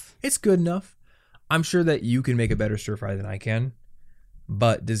 Good enough? It's good enough. I'm sure that you can make a better stir fry than I can.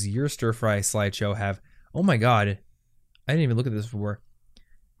 But does your stir fry slideshow have, oh my God, I didn't even look at this before.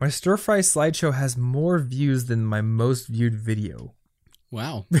 My stir fry slideshow has more views than my most viewed video.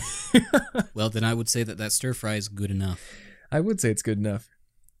 Wow. Well, then I would say that stir fry is good enough. I would say it's good enough.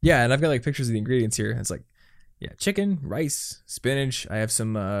 Yeah, and I've got like pictures of the ingredients here. It's like, yeah, chicken, rice, spinach. I have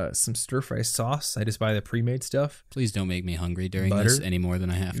some stir fry sauce. I just buy the pre-made stuff. Please don't make me hungry during Butter. this any more than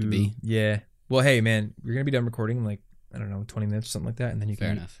I have to be. Yeah. Well, hey, man, you're going to be done recording in like, I don't know, 20 minutes or something like that, and then you can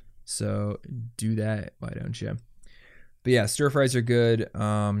Fair eat. enough. So do that. Why don't you? But yeah, stir fries are good.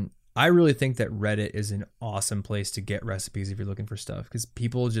 I really think that Reddit is an awesome place to get recipes if you're looking for stuff, because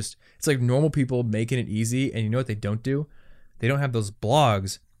people just, it's like normal people making it easy. And you know what they don't do? They don't have those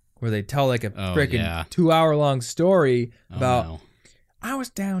blogs where they tell like a freaking 2-hour long story about, I was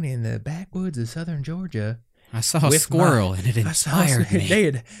down in the backwoods of southern Georgia. I saw a squirrel and it inspired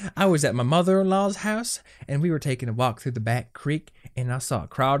me. I was at my mother-in-law's house and we were taking a walk through the back creek and I saw a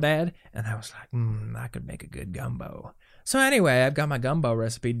crawdad and I was like, I could make a good gumbo. So anyway, I've got my gumbo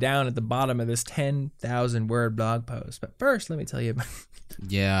recipe down at the bottom of this 10,000 word blog post. But first, let me tell you.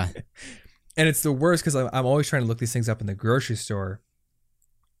 Yeah. And it's the worst because I'm always trying to look these things up in the grocery store.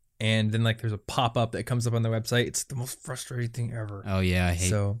 And then like there's a pop-up that comes up on the website. It's the most frustrating thing ever. Oh yeah, I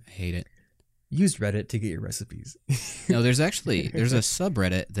hate it. Use Reddit to get your recipes. No, there's a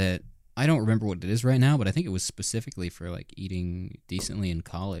subreddit that I don't remember what it is right now, but I think it was specifically for like eating decently in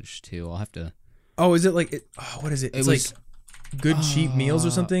college too. I'll have to. Oh, is it like what is it? It's like good cheap meals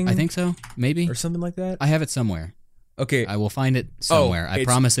or something. I think so, maybe or something like that. I have it somewhere. Okay, I will find it somewhere. I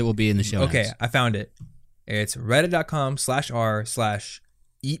promise it will be in the show notes. Okay, I found it. It's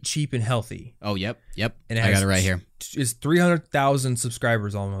reddit.com/r/eat cheap and healthy. Oh, yep. And I got it right here. It's 300,000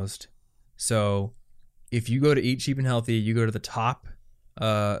 subscribers almost. So if you go to Eat Cheap and Healthy, you go to the top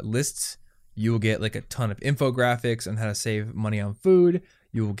lists, you will get like a ton of infographics on how to save money on food.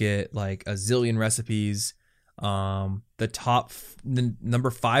 You will get like a zillion recipes. The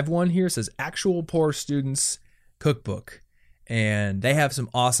number 5 one here says Actual Poor Students Cookbook. And they have some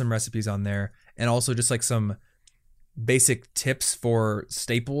awesome recipes on there. And also just like some basic tips for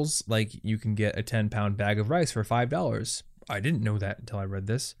staples. Like you can get a 10-pound bag of rice for $5. I didn't know that until I read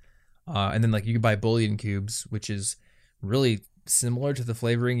this. And then like you can buy bouillon cubes, which is really similar to the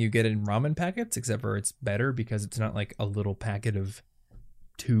flavoring you get in ramen packets, except for it's better because it's not like a little packet of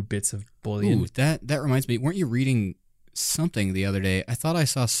 2 bits of bouillon. Ooh, that reminds me. Weren't you reading something the other day? I thought I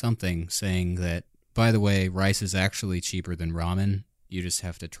saw something saying that, by the way, rice is actually cheaper than ramen. You just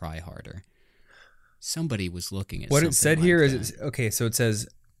have to try harder. Somebody was looking at what it said like here that. is okay. So it says,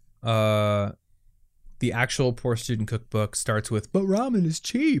 the Actual Poor Student Cookbook starts with, but ramen is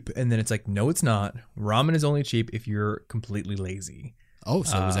cheap. And then it's like, no, it's not. Ramen is only cheap if you're completely lazy. Oh,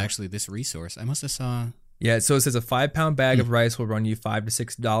 so it was actually this resource. I must have saw. Yeah, so it says a 5-pound bag of rice will run you $5 to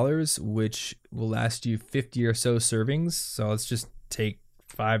 $6, which will last you 50 or so servings. So let's just take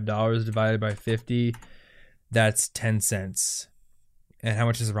 $5 divided by 50. That's 10 cents. And how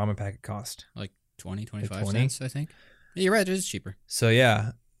much does a ramen packet cost? Like 25 cents, I think. Yeah, you're right. It is cheaper. So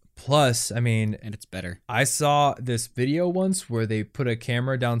yeah. Plus, I mean, and it's better. I saw this video once where they put a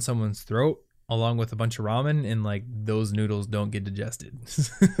camera down someone's throat along with a bunch of ramen, and like those noodles don't get digested.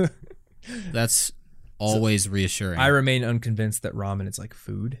 That's always reassuring. I remain unconvinced that ramen is like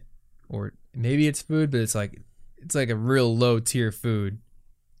food, or maybe it's food, but it's like a real low tier food,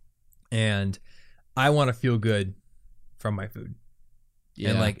 and I want to feel good from my food.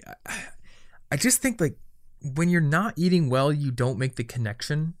 Yeah. And like, I just think like when you're not eating well, you don't make the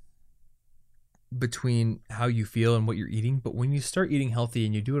connection between how you feel and what you're eating. But when you start eating healthy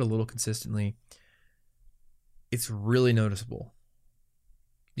and you do it a little consistently, it's really noticeable.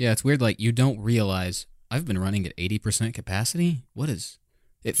 Yeah, it's weird. Like you don't realize I've been running at 80% capacity.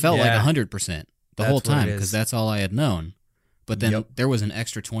 It felt like 100% the whole time because that's all I had known. But then there was an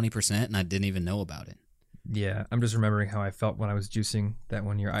extra 20% and I didn't even know about it. Yeah, I'm just remembering how I felt when I was juicing that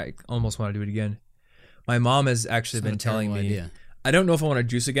one year. I almost want to do it again. My mom has actually been telling me, idea. I don't know if I want to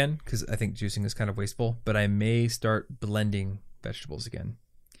juice again because I think juicing is kind of wasteful, but I may start blending vegetables again.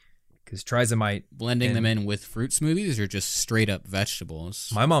 Because trizamite. Blending them in with fruit smoothies or just straight up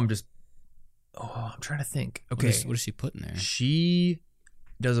vegetables? My mom just, I'm trying to think. Okay. What does she put in there? She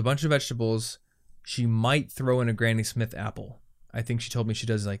does a bunch of vegetables. She might throw in a Granny Smith apple. I think she told me she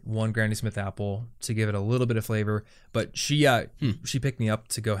does like 1 Granny Smith apple to give it a little bit of flavor. But she picked me up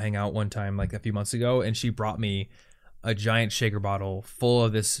to go hang out one time like a few months ago, and she brought me a giant shaker bottle full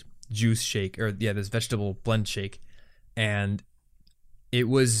of this juice shake, this vegetable blend shake, and it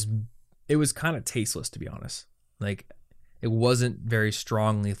was kind of tasteless, to be honest. Like it wasn't very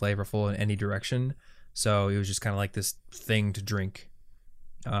strongly flavorful in any direction, so it was just kind of like this thing to drink.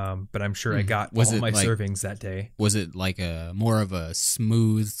 But I'm sure I got Was all it my like servings that day. was it like a more of a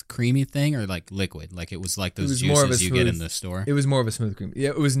smooth, creamy thing, or like liquid? Like it was like It those was more of a juices you get in smooth. the store. It was more of a smooth cream. Yeah,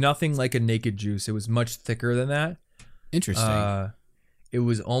 it was nothing like a naked juice. It was much thicker than that. Interesting. It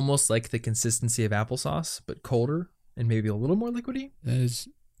was almost like the consistency of applesauce, but colder and maybe a little more liquidy. That is,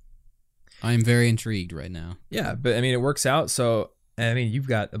 I am very intrigued right now. Yeah, but I mean, it works out. So, I mean, you've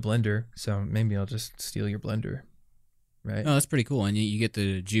got a blender, so maybe I'll just steal your blender, right? Oh, that's pretty cool. And you get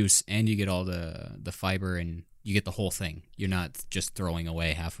the juice, and you get all the fiber, and you get the whole thing. You're not just throwing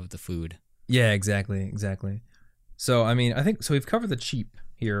away half of the food. Yeah, exactly. So, I mean, I think so. We've covered the cheap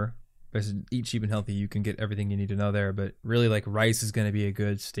here. Basically, eat cheap and healthy. You can get everything you need to know there. But really, like rice is going to be a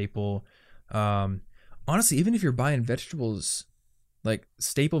good staple. Honestly, even if you're buying vegetables, like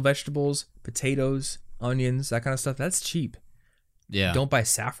staple vegetables, potatoes, onions, that kind of stuff, that's cheap. Yeah. Don't buy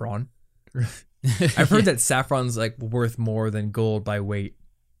saffron. I've heard that saffron's like worth more than gold by weight.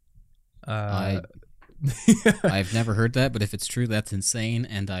 I've never heard that, but if it's true, that's insane.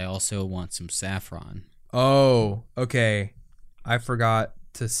 And I also want some saffron. Oh, okay. I forgot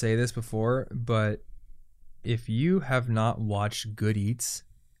to say this before, but if you have not watched Good Eats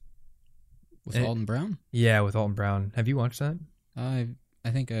With Alton Brown? Yeah, with Alton Brown. Have you watched that? I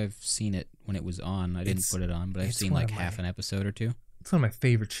think I've seen it when it was on. I didn't put it on, but I've seen like half an episode or two. It's one of my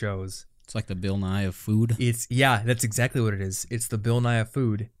favorite shows. It's like the Bill Nye of food. Yeah, that's exactly what it is. It's the Bill Nye of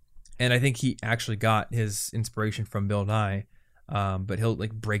food. And I think he actually got his inspiration from Bill Nye. But he'll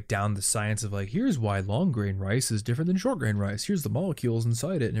like break down the science of like, here's why long grain rice is different than short grain rice. Here's the molecules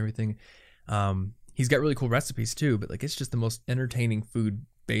inside it and everything. He's got really cool recipes too, but like it's just the most entertaining food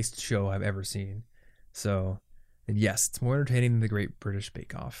based show I've ever seen. So, and yes, it's more entertaining than the Great British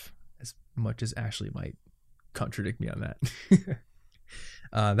Bake Off, as much as Ashley might contradict me on that.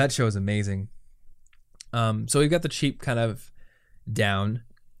 That show is amazing. So we've got the cheap kind of down.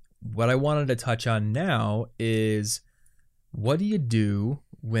 What I wanted to touch on now is, what do you do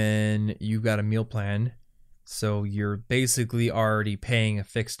when you've got a meal plan? So you're basically already paying a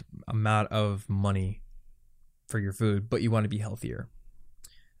fixed amount of money for your food, but you want to be healthier.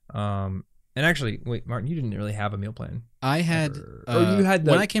 And actually, wait, Martin, you didn't really have a meal plan. I had, you had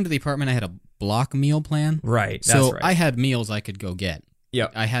when I came to the apartment, I had a block meal plan. Right. So right. I had meals I could go get. Yeah.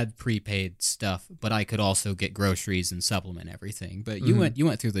 I had prepaid stuff, but I could also get groceries and supplement everything. But you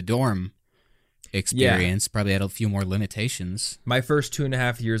went through the dorm experience, probably had a few more limitations. My first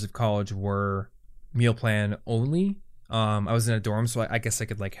 2.5 years of college were meal plan only. I was in a dorm, so I guess I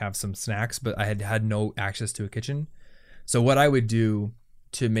could like have some snacks, but I had no access to a kitchen. So what I would do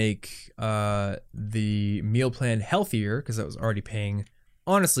to make the meal plan healthier, because I was already paying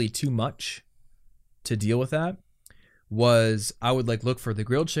honestly too much to deal with that, was I would like look for the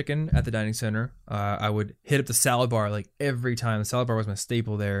grilled chicken at the dining center. I would hit up the salad bar like every time. The salad bar was my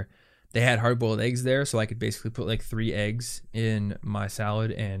staple there. They had hard-boiled eggs there, so I could basically put like 3 eggs in my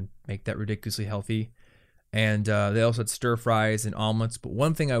salad and make that ridiculously healthy. And they also had stir fries and omelets. But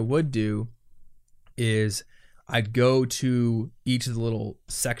one thing I would do is I'd go to each of the little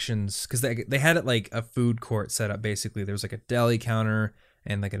sections, because they had it like a food court set up basically. There was like a deli counter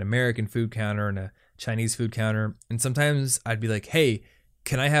and like an American food counter and a Chinese food counter. And sometimes I'd be like, hey,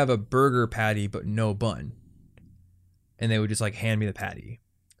 can I have a burger patty but no bun? And they would just like hand me the patty.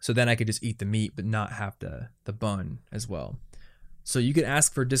 So then I could just eat the meat but not have the bun as well. So you could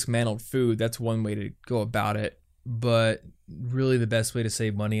ask for dismantled food. That's one way to go about it. But really the best way to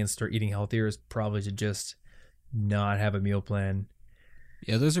save money and start eating healthier is probably to just not have a meal plan.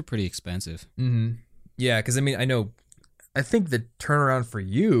 Yeah, those are pretty expensive. Mm-hmm. Yeah, because I mean, I think the turnaround for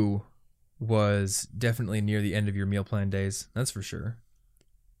you was definitely near the end of your meal plan days. That's for sure.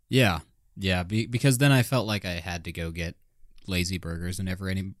 Yeah, because then I felt like I had to go get lazy burgers whenever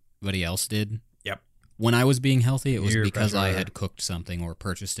anybody else did. Yep. When I was being healthy, it was Peer because I pressure. had cooked something or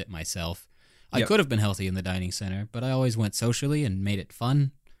purchased it myself. I Yep. could have been healthy in the dining center, but I always went socially and made it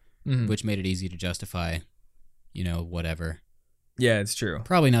fun, which made it easy to justify, whatever. Yeah, it's true.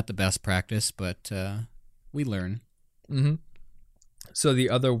 Probably not the best practice, but we learn. Mm-hmm. So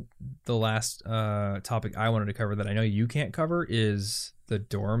the last topic I wanted to cover that I know you can't cover is the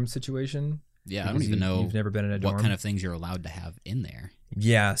dorm situation. Yeah, I don't even know You've never been in a dorm. what kind of things you're allowed to have in there.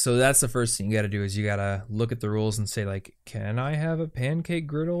 Yeah, so that's the first thing you got to do is you got to look at the rules and say like, can I have a pancake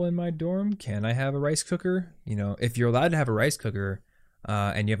griddle in my dorm? Can I have a rice cooker? If you're allowed to have a rice cooker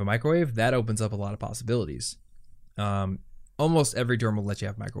and you have a microwave, that opens up a lot of possibilities. Almost every dorm will let you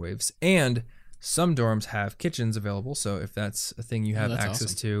have microwaves, and some dorms have kitchens available. So if that's a thing you have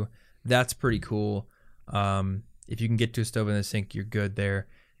access to, that's pretty cool. If you can get to a stove and a sink, you're good there.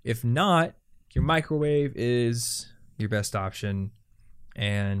 If not, your microwave is your best option.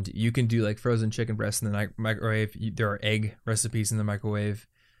 and you can do like frozen chicken breasts in the microwave. There are egg recipes in the microwave.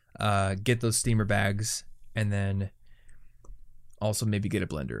 Get those steamer bags, and then also maybe get a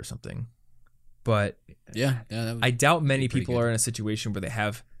blender or something. But I doubt many people are in a situation where they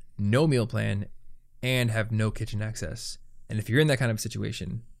have no meal plan and have no kitchen access. And if you're in that kind of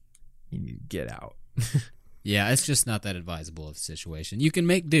situation, you need to get out. Yeah, it's just not that advisable of a situation. You can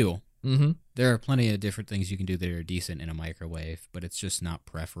make do. Mm-hmm. There are plenty of different things you can do that are decent in a microwave, but it's just not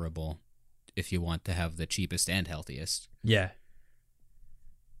preferable if you want to have the cheapest and healthiest. Yeah.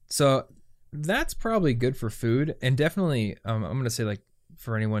 So that's probably good for food, and definitely, I'm gonna say, like,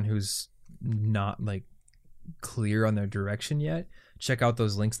 for anyone who's not like clear on their direction yet, check out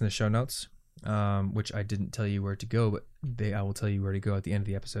those links in the show notes, which I didn't tell you where to go, but I will tell you where to go at the end of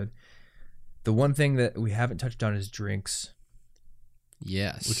the episode. The one thing that we haven't touched on is drinks.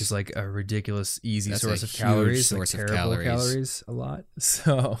 Yes. Which is like a ridiculous, easy That's source a of calories. huge source like of terrible calories. A lot.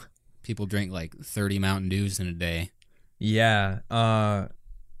 So people drink like 30 Mountain Dews in a day. Yeah.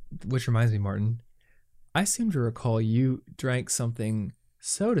 Which reminds me, Martin, I seem to recall you drank something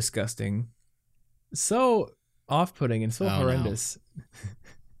so disgusting, so off-putting, and so horrendous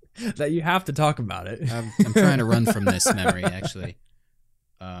that you have to talk about it. I'm trying to run from this memory, actually.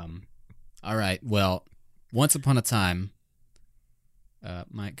 All right. Well, once upon a time,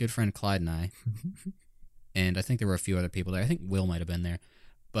 my good friend Clyde and I, and I think there were a few other people there. I think Will might have been there.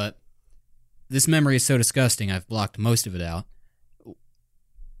 But this memory is so disgusting, I've blocked most of it out.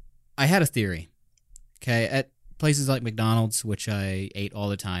 I had a theory. Okay, at places like McDonald's, which I ate all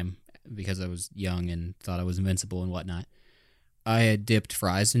the time because I was young and thought I was invincible and whatnot, I had dipped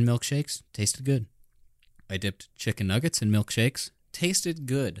fries in milkshakes. Tasted good. I dipped chicken nuggets in milkshakes. Tasted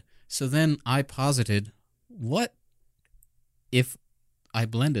good. So then I posited, what if I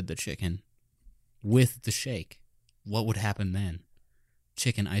blended the chicken with the shake? What would happen then?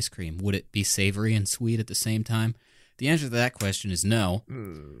 Chicken ice cream. Would it be savory and sweet at the same time? The answer to that question is no.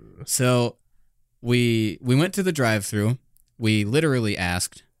 So we went to the drive-thru. We literally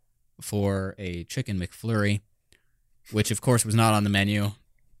asked for a chicken McFlurry, which of course was not on the menu.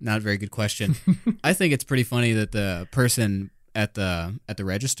 Not a very good question. I think it's pretty funny that the person at the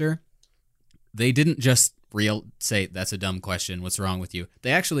register, they didn't just say that's a dumb question, what's wrong with you?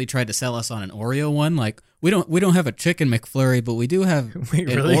 They actually tried to sell us on an Oreo one, like we don't have a chicken McFlurry, but we do have an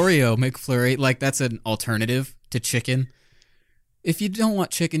Oreo McFlurry. Like that's an alternative to chicken. If you don't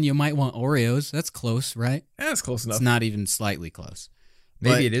want chicken, you might want Oreos. That's close, right? Yeah, that's close enough. It's not even slightly close.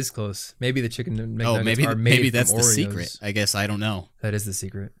 Maybe it is close. Maybe the chicken McNuggets are made maybe that's from the Oreos. secret. I guess I don't know. That is the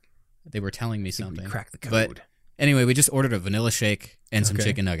secret. They were telling me something. We cracked the code. But anyway, we just ordered a vanilla shake and some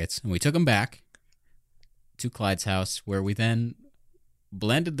chicken nuggets, and we took them back to Clyde's house, where we then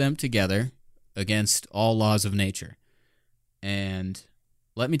blended them together against all laws of nature. And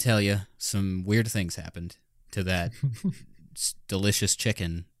let me tell you, some weird things happened to that delicious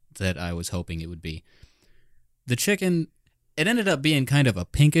chicken that I was hoping it would be. The chicken, it ended up being kind of a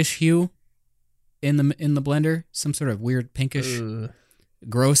pinkish hue in the blender, some sort of weird pinkish,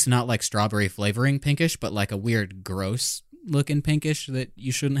 gross, not like strawberry flavoring pinkish, but like a weird gross looking pinkish that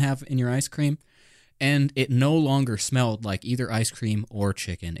you shouldn't have in your ice cream. And it no longer smelled like either ice cream or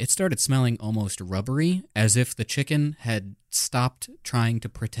chicken. It started smelling almost rubbery, as if the chicken had stopped trying to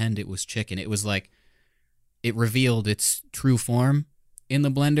pretend it was chicken. It was like it revealed its true form in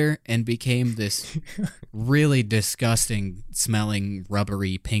the blender and became this really disgusting smelling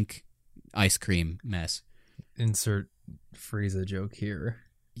rubbery pink ice cream mess. Insert Frieza joke here.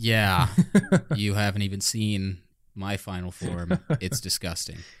 Yeah. You haven't even seen my final form. It's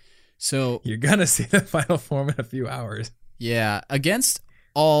disgusting. So you're gonna see the final form in a few hours. Yeah, against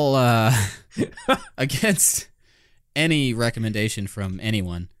any recommendation from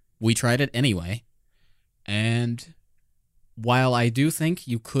anyone, we tried it anyway. And while I do think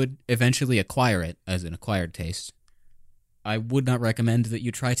you could eventually acquire it as an acquired taste, I would not recommend that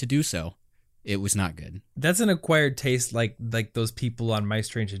you try to do so. It was not good. That's an acquired taste, like those people on My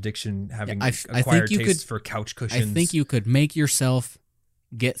Strange Addiction having acquired tastes for couch cushions. I think you could make yourself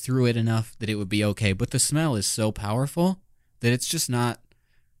get through it enough that it would be okay, but the smell is so powerful that it's not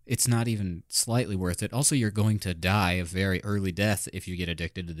even slightly worth it. Also, you're going to die a very early death if you get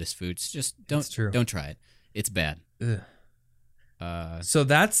addicted to this food. So just don't try it. It's bad. So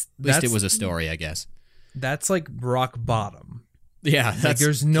at least it was a story, I guess. That's like rock bottom. Yeah, like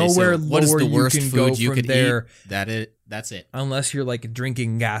there's nowhere lower you can go from there. That's it. Unless you're like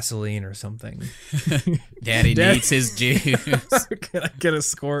drinking gasoline or something. Daddy needs his juice. Can I get a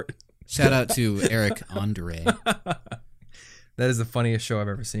squirt? Shout out to Eric Andre. That is the funniest show I've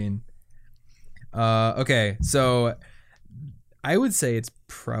ever seen. Okay, so I would say it's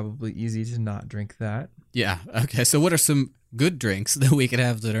probably easy to not drink that. Yeah. Okay. So what are some good drinks that we could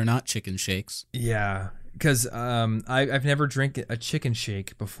have that are not chicken shakes? Yeah, because I've never drank a chicken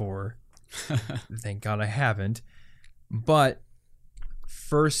shake before. Thank God I haven't. But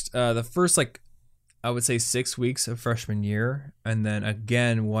the first like I would say 6 weeks of freshman year, and then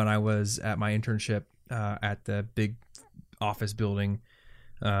again when I was at my internship at the big office building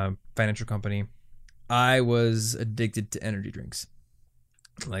financial company, I was addicted to energy drinks.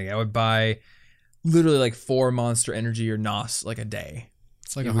 Like I would buy literally like 4 Monster Energy or NOS like a day.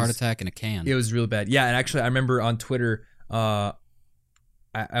 It's like a heart attack in a can. It was really bad. Yeah, and actually I remember on Twitter, I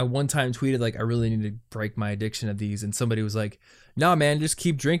one time tweeted like I really need to break my addiction of these, and somebody was like, "Nah, man, just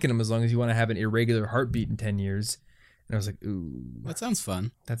keep drinking them as long as you want to have an irregular heartbeat in 10 years." And I was like, "Ooh, That sounds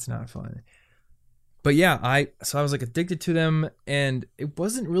fun. that's not fun." But yeah, I was like addicted to them, and it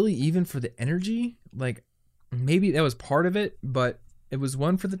wasn't really even for the energy. Like maybe that was part of it, but it was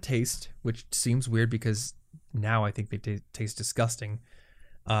one for the taste, which seems weird because now I think they taste disgusting.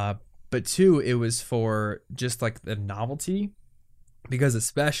 But two, it was for just like the novelty, because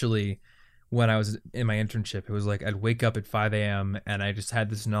especially when I was in my internship, it was like I'd wake up at 5 a.m. and I just had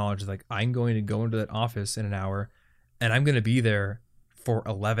this knowledge like I'm going to go into that office in an hour, and I'm going to be there for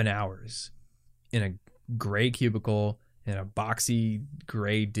 11 hours in a gray cubicle in a boxy,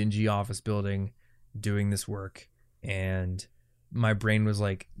 gray, dingy office building doing this work. And my brain was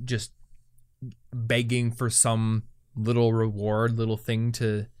like just begging for some little reward, little thing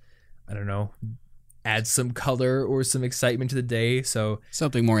to, I don't know, add some color or some excitement to the day. So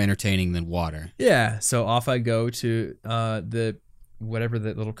Something more entertaining than water. yeah, so off I go to the whatever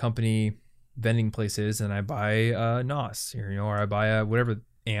the little company vending place is, and I buy NOS, or I buy a whatever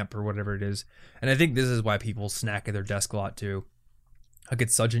amp or whatever it is. And I think this is why people snack at their desk a lot too. Like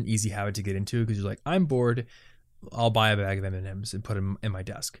it's such an easy habit to get into because you're like, I'm bored, I'll buy a bag of M&Ms and put them in my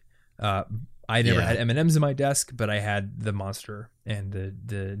desk. I never had M&Ms in my desk, but I had the Monster and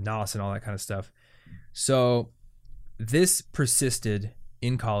the NOS and all that kind of stuff. So this persisted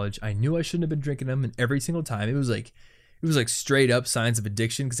in college. I knew I shouldn't have been drinking them, and every single time it was like straight up signs of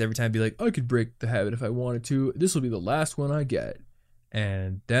addiction, because every time I'd be like, I could break the habit if I wanted to. This will be the last one I get.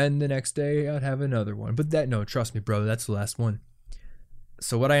 And then the next day I'd have another one. But no, trust me, bro, that's the last one.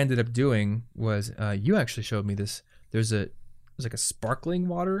 So what I ended up doing was, you actually showed me this. There's like a sparkling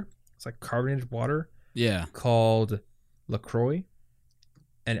water. It's like carbonated water. Yeah. Called LaCroix.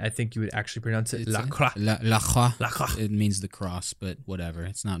 And I think you would actually pronounce it La Croix. La Croix. La Croix. It means the cross, but whatever.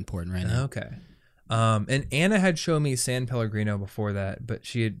 It's not important right now. Okay. And Anna had shown me San Pellegrino before that, but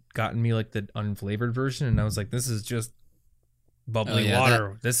she had gotten me like the unflavored version, and I was like, this is just bubbling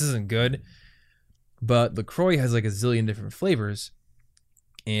water. This isn't good. But LaCroix has like a zillion different flavors,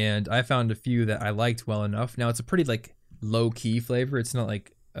 and I found a few that I liked well enough. Now it's a pretty like low key flavor. It's not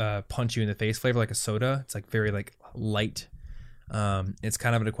like punch you in the face flavor like a soda. It's like very like light. It's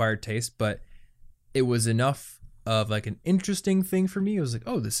kind of an acquired taste, but it was enough of like an interesting thing for me. It was like,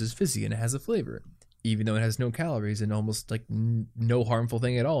 oh, this is fizzy and it has a flavor, even though it has no calories and almost like no harmful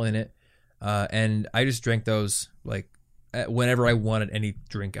thing at all in it. And I just drank those like whenever I wanted any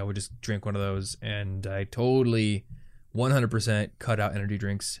drink, I would just drink one of those, and I totally 100% cut out energy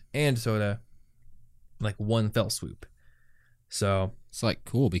drinks and soda like one fell swoop. So it's like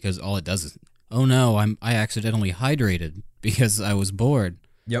cool because all it does is, oh no, I accidentally hydrated because I was bored.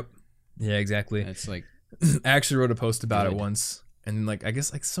 Yep. Yeah, exactly. It's like, I actually wrote a post about it once, and like I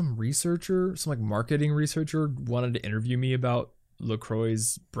guess like some researcher, some like marketing researcher wanted to interview me about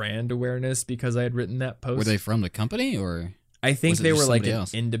LaCroix's brand awareness because I had written that post. Were they from the company, or I think they were like an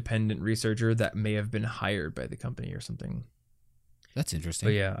else? independent researcher that may have been hired by the company or something. That's interesting.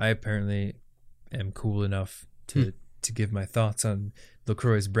 But yeah, I apparently am cool enough to give my thoughts on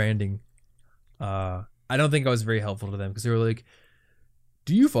LaCroix's branding. I don't think I was very helpful to them because they were like,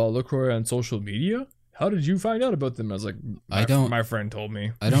 do you follow LaCroix on social media? How did you find out about them? I was like, my friend told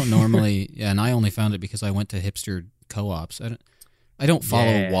me. I don't normally, and I only found it because I went to hipster co-ops. I don't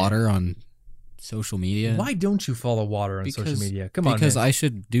follow water on social media. Why don't you follow water on social media? Come on, because man. I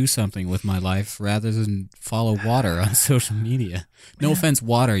should do something with my life rather than follow water on social media. No offense,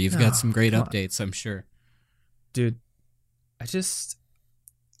 water. You've got some great updates, I'm sure. Dude, I just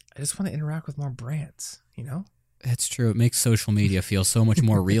want to interact with more brands, you know? That's true. It makes social media feel so much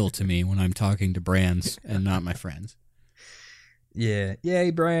more real to me when I'm talking to brands and not my friends. Yeah.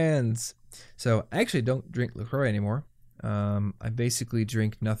 Yay, brands. So I actually don't drink LaCroix anymore. I basically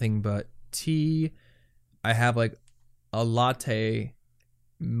drink nothing but tea. I have like a latte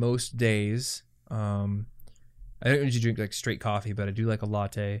most days. I don't usually drink like straight coffee, but I do like a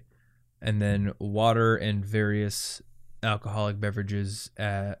latte. And then water and various alcoholic beverages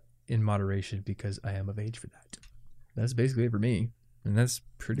in moderation because I am of age for that. That's basically it for me. And that's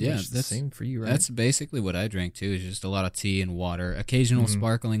pretty much the same for you, right? That's basically what I drink too, is just a lot of tea and water, occasional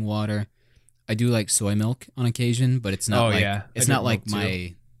sparkling water. I do like soy milk on occasion, but it's not it's not like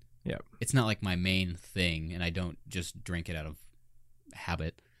my it's not like my main thing, and I don't just drink it out of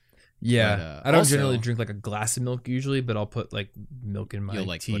habit. Yeah, but, I don't generally drink like a glass of milk usually, but I'll put like milk in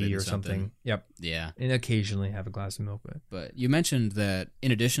my tea or something. Yep. Yeah. And occasionally have a glass of milk. But you mentioned that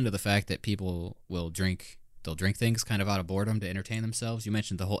in addition to the fact that people will drink things kind of out of boredom to entertain themselves, you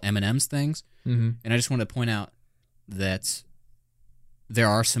mentioned the whole M&M's things. Mm-hmm. And I just want to point out that there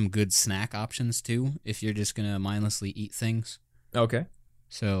are some good snack options too if you're just going to mindlessly eat things. Okay.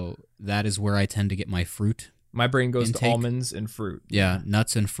 So that is where I tend to get my fruit. My brain goes intake. to almonds and fruit. Yeah,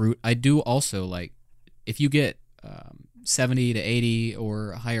 nuts and fruit. I do also like, if you get 70 to 80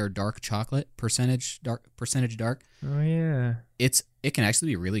 or higher dark chocolate, percentage dark. Oh, yeah. It can actually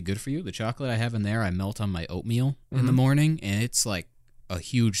be really good for you. The chocolate I have in there, I melt on my oatmeal in the morning, and it's like a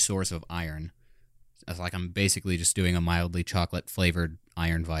huge source of iron. It's like I'm basically just doing a mildly chocolate-flavored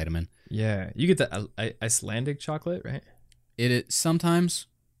iron vitamin. Yeah. You get the Icelandic chocolate, right? It sometimes...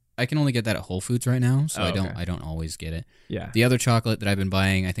 I can only get that at Whole Foods right now, so I don't always get it. Yeah. The other chocolate that I've been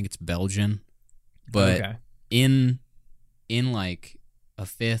buying, I think it's Belgian, but in like a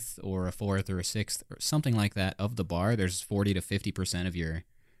fifth or a fourth or a sixth or something like that of the bar, there's 40 to 50% of your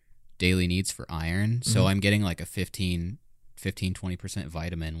daily needs for iron. So I'm getting like a 15-20%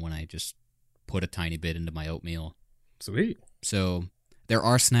 vitamin when I just put a tiny bit into my oatmeal. Sweet. So there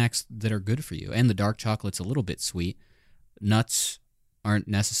are snacks that are good for you, and the dark chocolate's a little bit sweet. Nuts aren't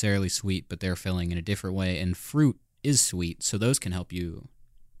necessarily sweet, but they're filling in a different way, and fruit is sweet, so those can help you.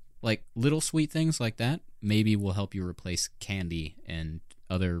 Like little sweet things like that maybe will help you replace candy and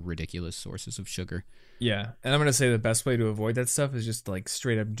other ridiculous sources of sugar. Yeah, and I'm going to say the best way to avoid that stuff is just like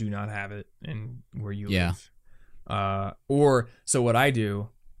straight up do not have it in where you live. So what I do,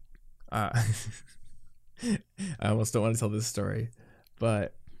 I almost don't want to tell this story,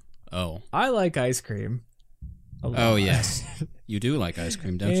 but I like ice cream. Oh, yes. You do like ice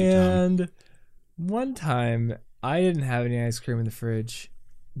cream, don't you, Tom? And one time, I didn't have any ice cream in the fridge,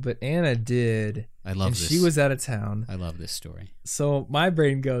 but Anna did. I love this. And she was out of town. I love this story. So my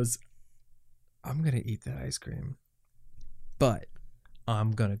brain goes, I'm going to eat that ice cream, but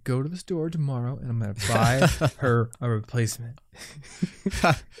I'm going to go to the store tomorrow, and I'm going to buy her a replacement.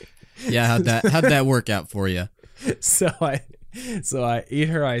 Yeah, how'd that work out for you? So I eat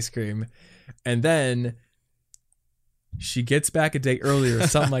her ice cream, and then she gets back a day earlier or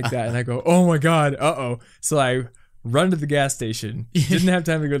something like that, and I go, oh my God, uh-oh. So I run to the gas station, didn't have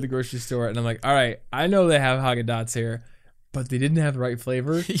time to go to the grocery store, and I'm like, all right, I know they have Haagen-Dazs here, but they didn't have the right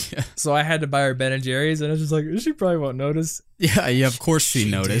flavor. Yeah. So I had to buy her Ben & Jerry's, and I was just like, she probably won't notice. Yeah, of course she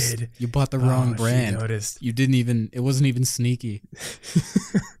noticed. Did. You bought the wrong brand. She noticed. It wasn't even sneaky.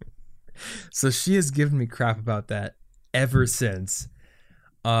 So she has given me crap about that ever since.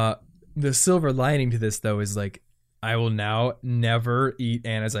 The silver lining to this, though, is like, I will now never eat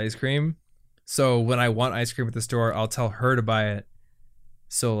Anna's ice cream. So when I want ice cream at the store, I'll tell her to buy it.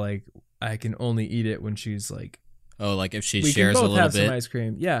 So like I can only eat it when she's like, oh, like if she we shares can both a little have bit. some ice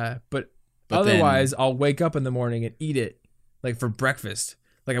cream. Yeah, but otherwise I'll wake up in the morning and eat it like for breakfast.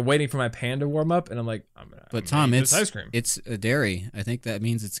 Like I'm waiting for my pan to warm up, and I'm like, I'm gonna eat this ice cream. It's a dairy. I think that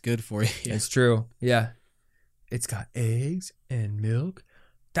means it's good for you. It's true. Yeah, it's got eggs and milk.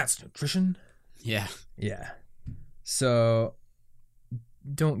 That's nutrition. Yeah. Yeah. So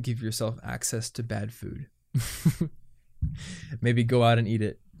don't give yourself access to bad food. Maybe go out and eat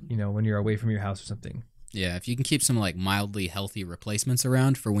it, when you're away from your house or something. Yeah, if you can keep some like mildly healthy replacements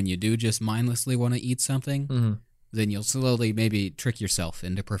around for when you do just mindlessly want to eat something, then you'll slowly maybe trick yourself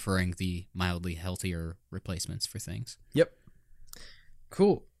into preferring the mildly healthier replacements for things. Yep.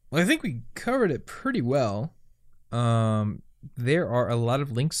 Cool. Well, I think we covered it pretty well. There are a lot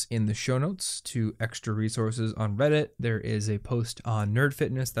of links in the show notes to extra resources on Reddit. There is a post on Nerd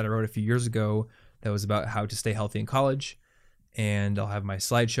Fitness that I wrote a few years ago that was about how to stay healthy in college. And I'll have my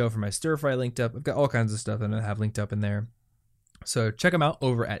slideshow for my stir fry linked up. I've got all kinds of stuff that I have linked up in there. So check them out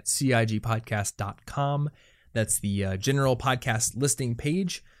over at cigpodcast.com. That's the general podcast listing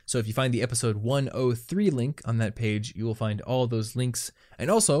page. So if you find the episode 103 link on that page, you will find all of those links. And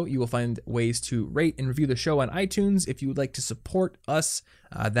also, you will find ways to rate and review the show on iTunes. If you would like to support us,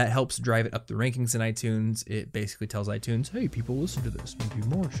 that helps drive it up the rankings in iTunes. It basically tells iTunes, hey, people listen to this. Maybe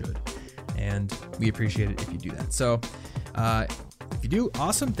more should. And we appreciate it if you do that. So if you do,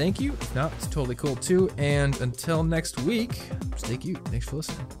 awesome. Thank you. If not, it's totally cool too. And until next week, stay cute. Thanks for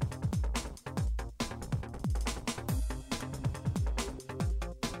listening.